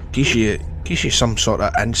about it. Gives you some sort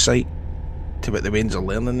of insight to what the wains are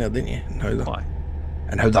learning there, didn't you?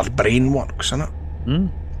 And how their brain works, innit?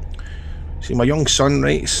 See, my young son,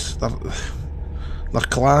 right, their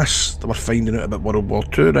class, they were finding out about World War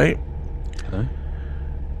II, right? Okay.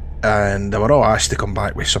 And they were all asked to come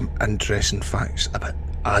back with some interesting facts about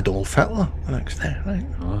Adolf Hitler the next day, right?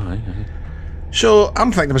 Oh, aye. So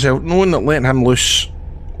I'm thinking to myself, knowing that letting him loose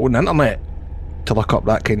on the internet to look up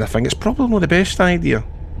that kind of thing, it's probably not the best idea.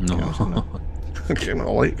 No. You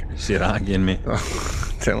know, like. Say that again, mate.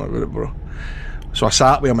 Tell me about it, bro. So I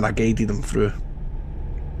sat with him and I guided him through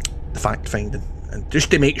the fact finding, and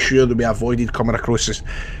just to make sure that we avoided coming across this,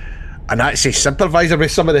 and actually supervisor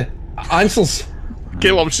with some of the answers.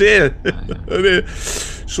 Get what I'm saying?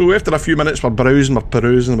 So after a few minutes, we're browsing, we're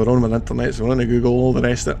perusing, we're on the internet, so we're on the Google, all the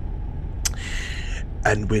rest of it.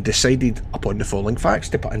 And we decided upon the following facts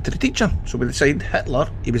to put into the teacher. So we decided Hitler,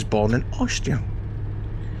 he was born in Austria.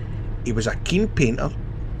 He was a keen painter,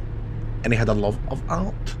 and he had a love of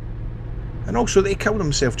art. And also that he killed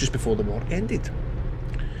himself just before the war ended.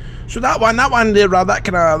 So that one there, that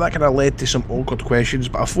kind of led to some awkward questions,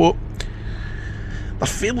 but I thought they're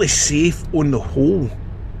fairly safe on the whole.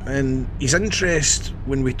 And his interest,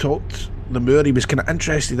 when we talked the more, he was kind of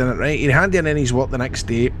interested in it, right? He handed in his work the next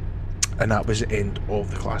day, and that was the end of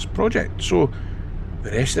the class project. So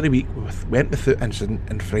the rest of the week went without incident,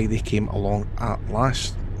 and Friday came along at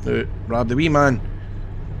last. Now, Rab, the wee man,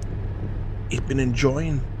 he'd been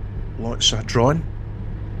enjoying lots of drawing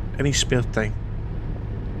in his spare time,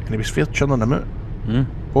 and he was fair churning them out.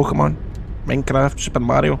 Pokemon, Minecraft, Super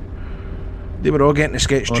Mario, they were all getting the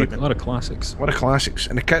sketch treatment. A lot of classics. What a classics.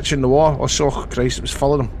 And the kitchen, the wall, oh Christ, it was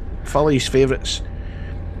full of them, full of his favourites.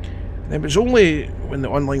 And it was only when the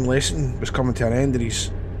online lesson was coming to an end and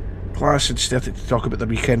his class had started to talk about their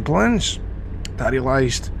weekend plans that I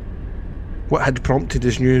realised what had prompted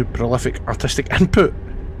his new prolific artistic input.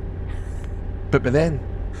 But by then,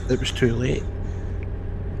 it was too late.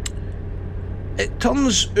 It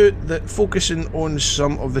turns out that focusing on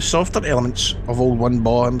some of the softer elements of old One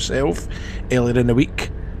Ball himself earlier in the week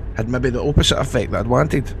had maybe the opposite effect that I'd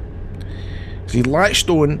wanted. So he latched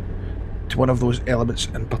on to one of those elements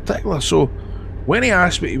in particular. So when he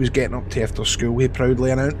asked what he was getting up to after school, he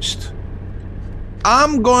proudly announced,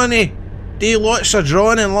 "I'm gonna do lots of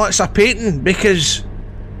drawing and lots of painting because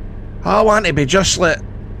I want to be just like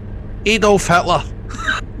Adolf Hitler."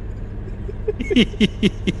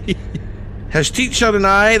 His teacher and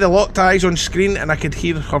I, they locked eyes on screen, and I could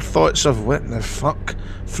hear her thoughts of what the fuck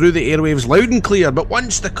through the airwaves loud and clear. But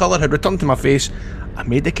once the colour had returned to my face, I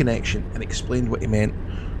made the connection and explained what he meant,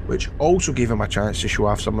 which also gave him a chance to show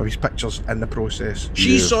off some of his pictures in the process.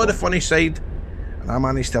 She saw the funny side, and I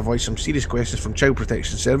managed to avoid some serious questions from Child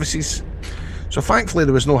Protection Services. So thankfully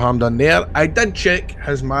there was no harm done there. I did check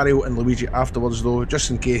his Mario and Luigi afterwards though,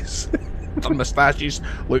 just in case. Their moustaches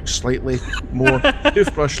look slightly more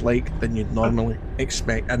toothbrush-like than you'd normally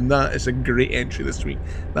expect, and that is a great entry this week.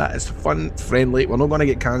 That is fun, friendly. We're not going to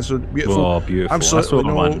get cancelled. Beautiful. Oh, beautiful.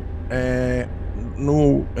 Absolutely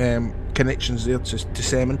no connections there to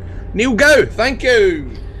Semin. Neil Gow, thank you.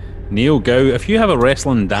 Neil Gow, if you have a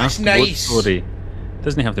wrestling daft nice. story,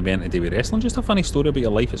 doesn't have to be anything to do with wrestling, just a funny story about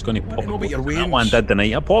your life. It's going to pop. Know about your That wains. one did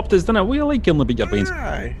tonight. It popped us, didn't it? We like hearing about your wains.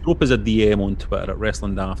 Aye. Drop us a DM on Twitter at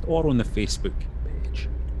Wrestling Daft or on the Facebook page.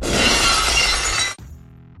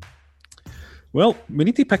 Well, we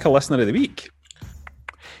need to pick a listener of the week.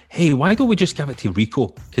 Hey, why don't we just give it to Rico?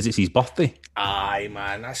 Because it's his birthday. Aye,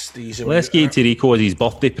 man, that's the easy way. Let's give it to Rico as his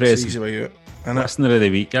birthday That's the present. easy way out. Listener of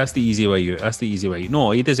the week. That's the easy way out. That's the easy way out.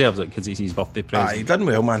 No, he deserves it because it's his birthday present. Aye, he done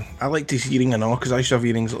well, man. I liked his earring and all, because I used to have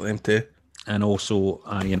earrings like them too. And also,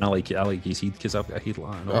 and I like his head because I've got a head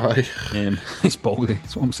like that. Aye. It's baldy,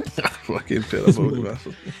 that's what I'm saying. Fucking terrible,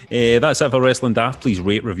 bastard. That's it for Wrestling Daft. Please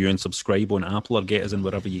rate, review, and subscribe on Apple or get us in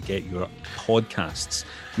wherever you get your podcasts.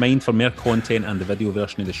 Mind for more content and the video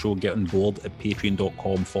version of the show, get on board at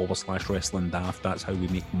patreon.com/Wrestling Daft. That's how we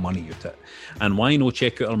make money out of it. And why no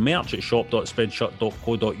check out our merch at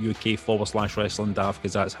shop.spreadshirt.co.uk/Wrestling Daft,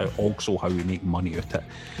 because that's also how we make money out of it.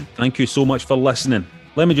 Thank you so much for listening.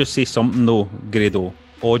 Let me just say something though, Grado.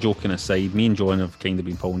 All joking aside, me and John have kind of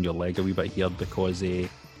been pulling your leg a wee bit here because,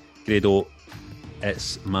 Grado,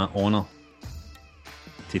 it's my honour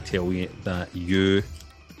to tell you that you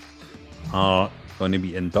are going to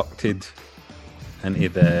be inducted into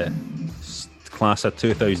the class of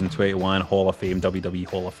 2021 Hall of Fame, WWE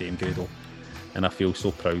Hall of Fame, Grado. And I feel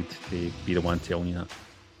so proud to be the one telling you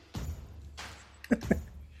that.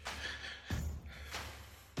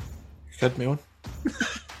 Kid me on.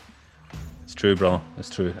 It's true, brother. It's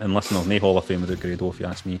true. And listen, there's no Hall of Fame without Grado, if you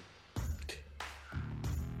ask me.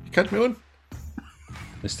 You kid me on.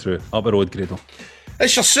 It's true. Up the road, Grado.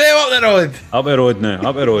 It's yourself up the road. Up the road now.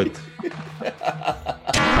 Up the road.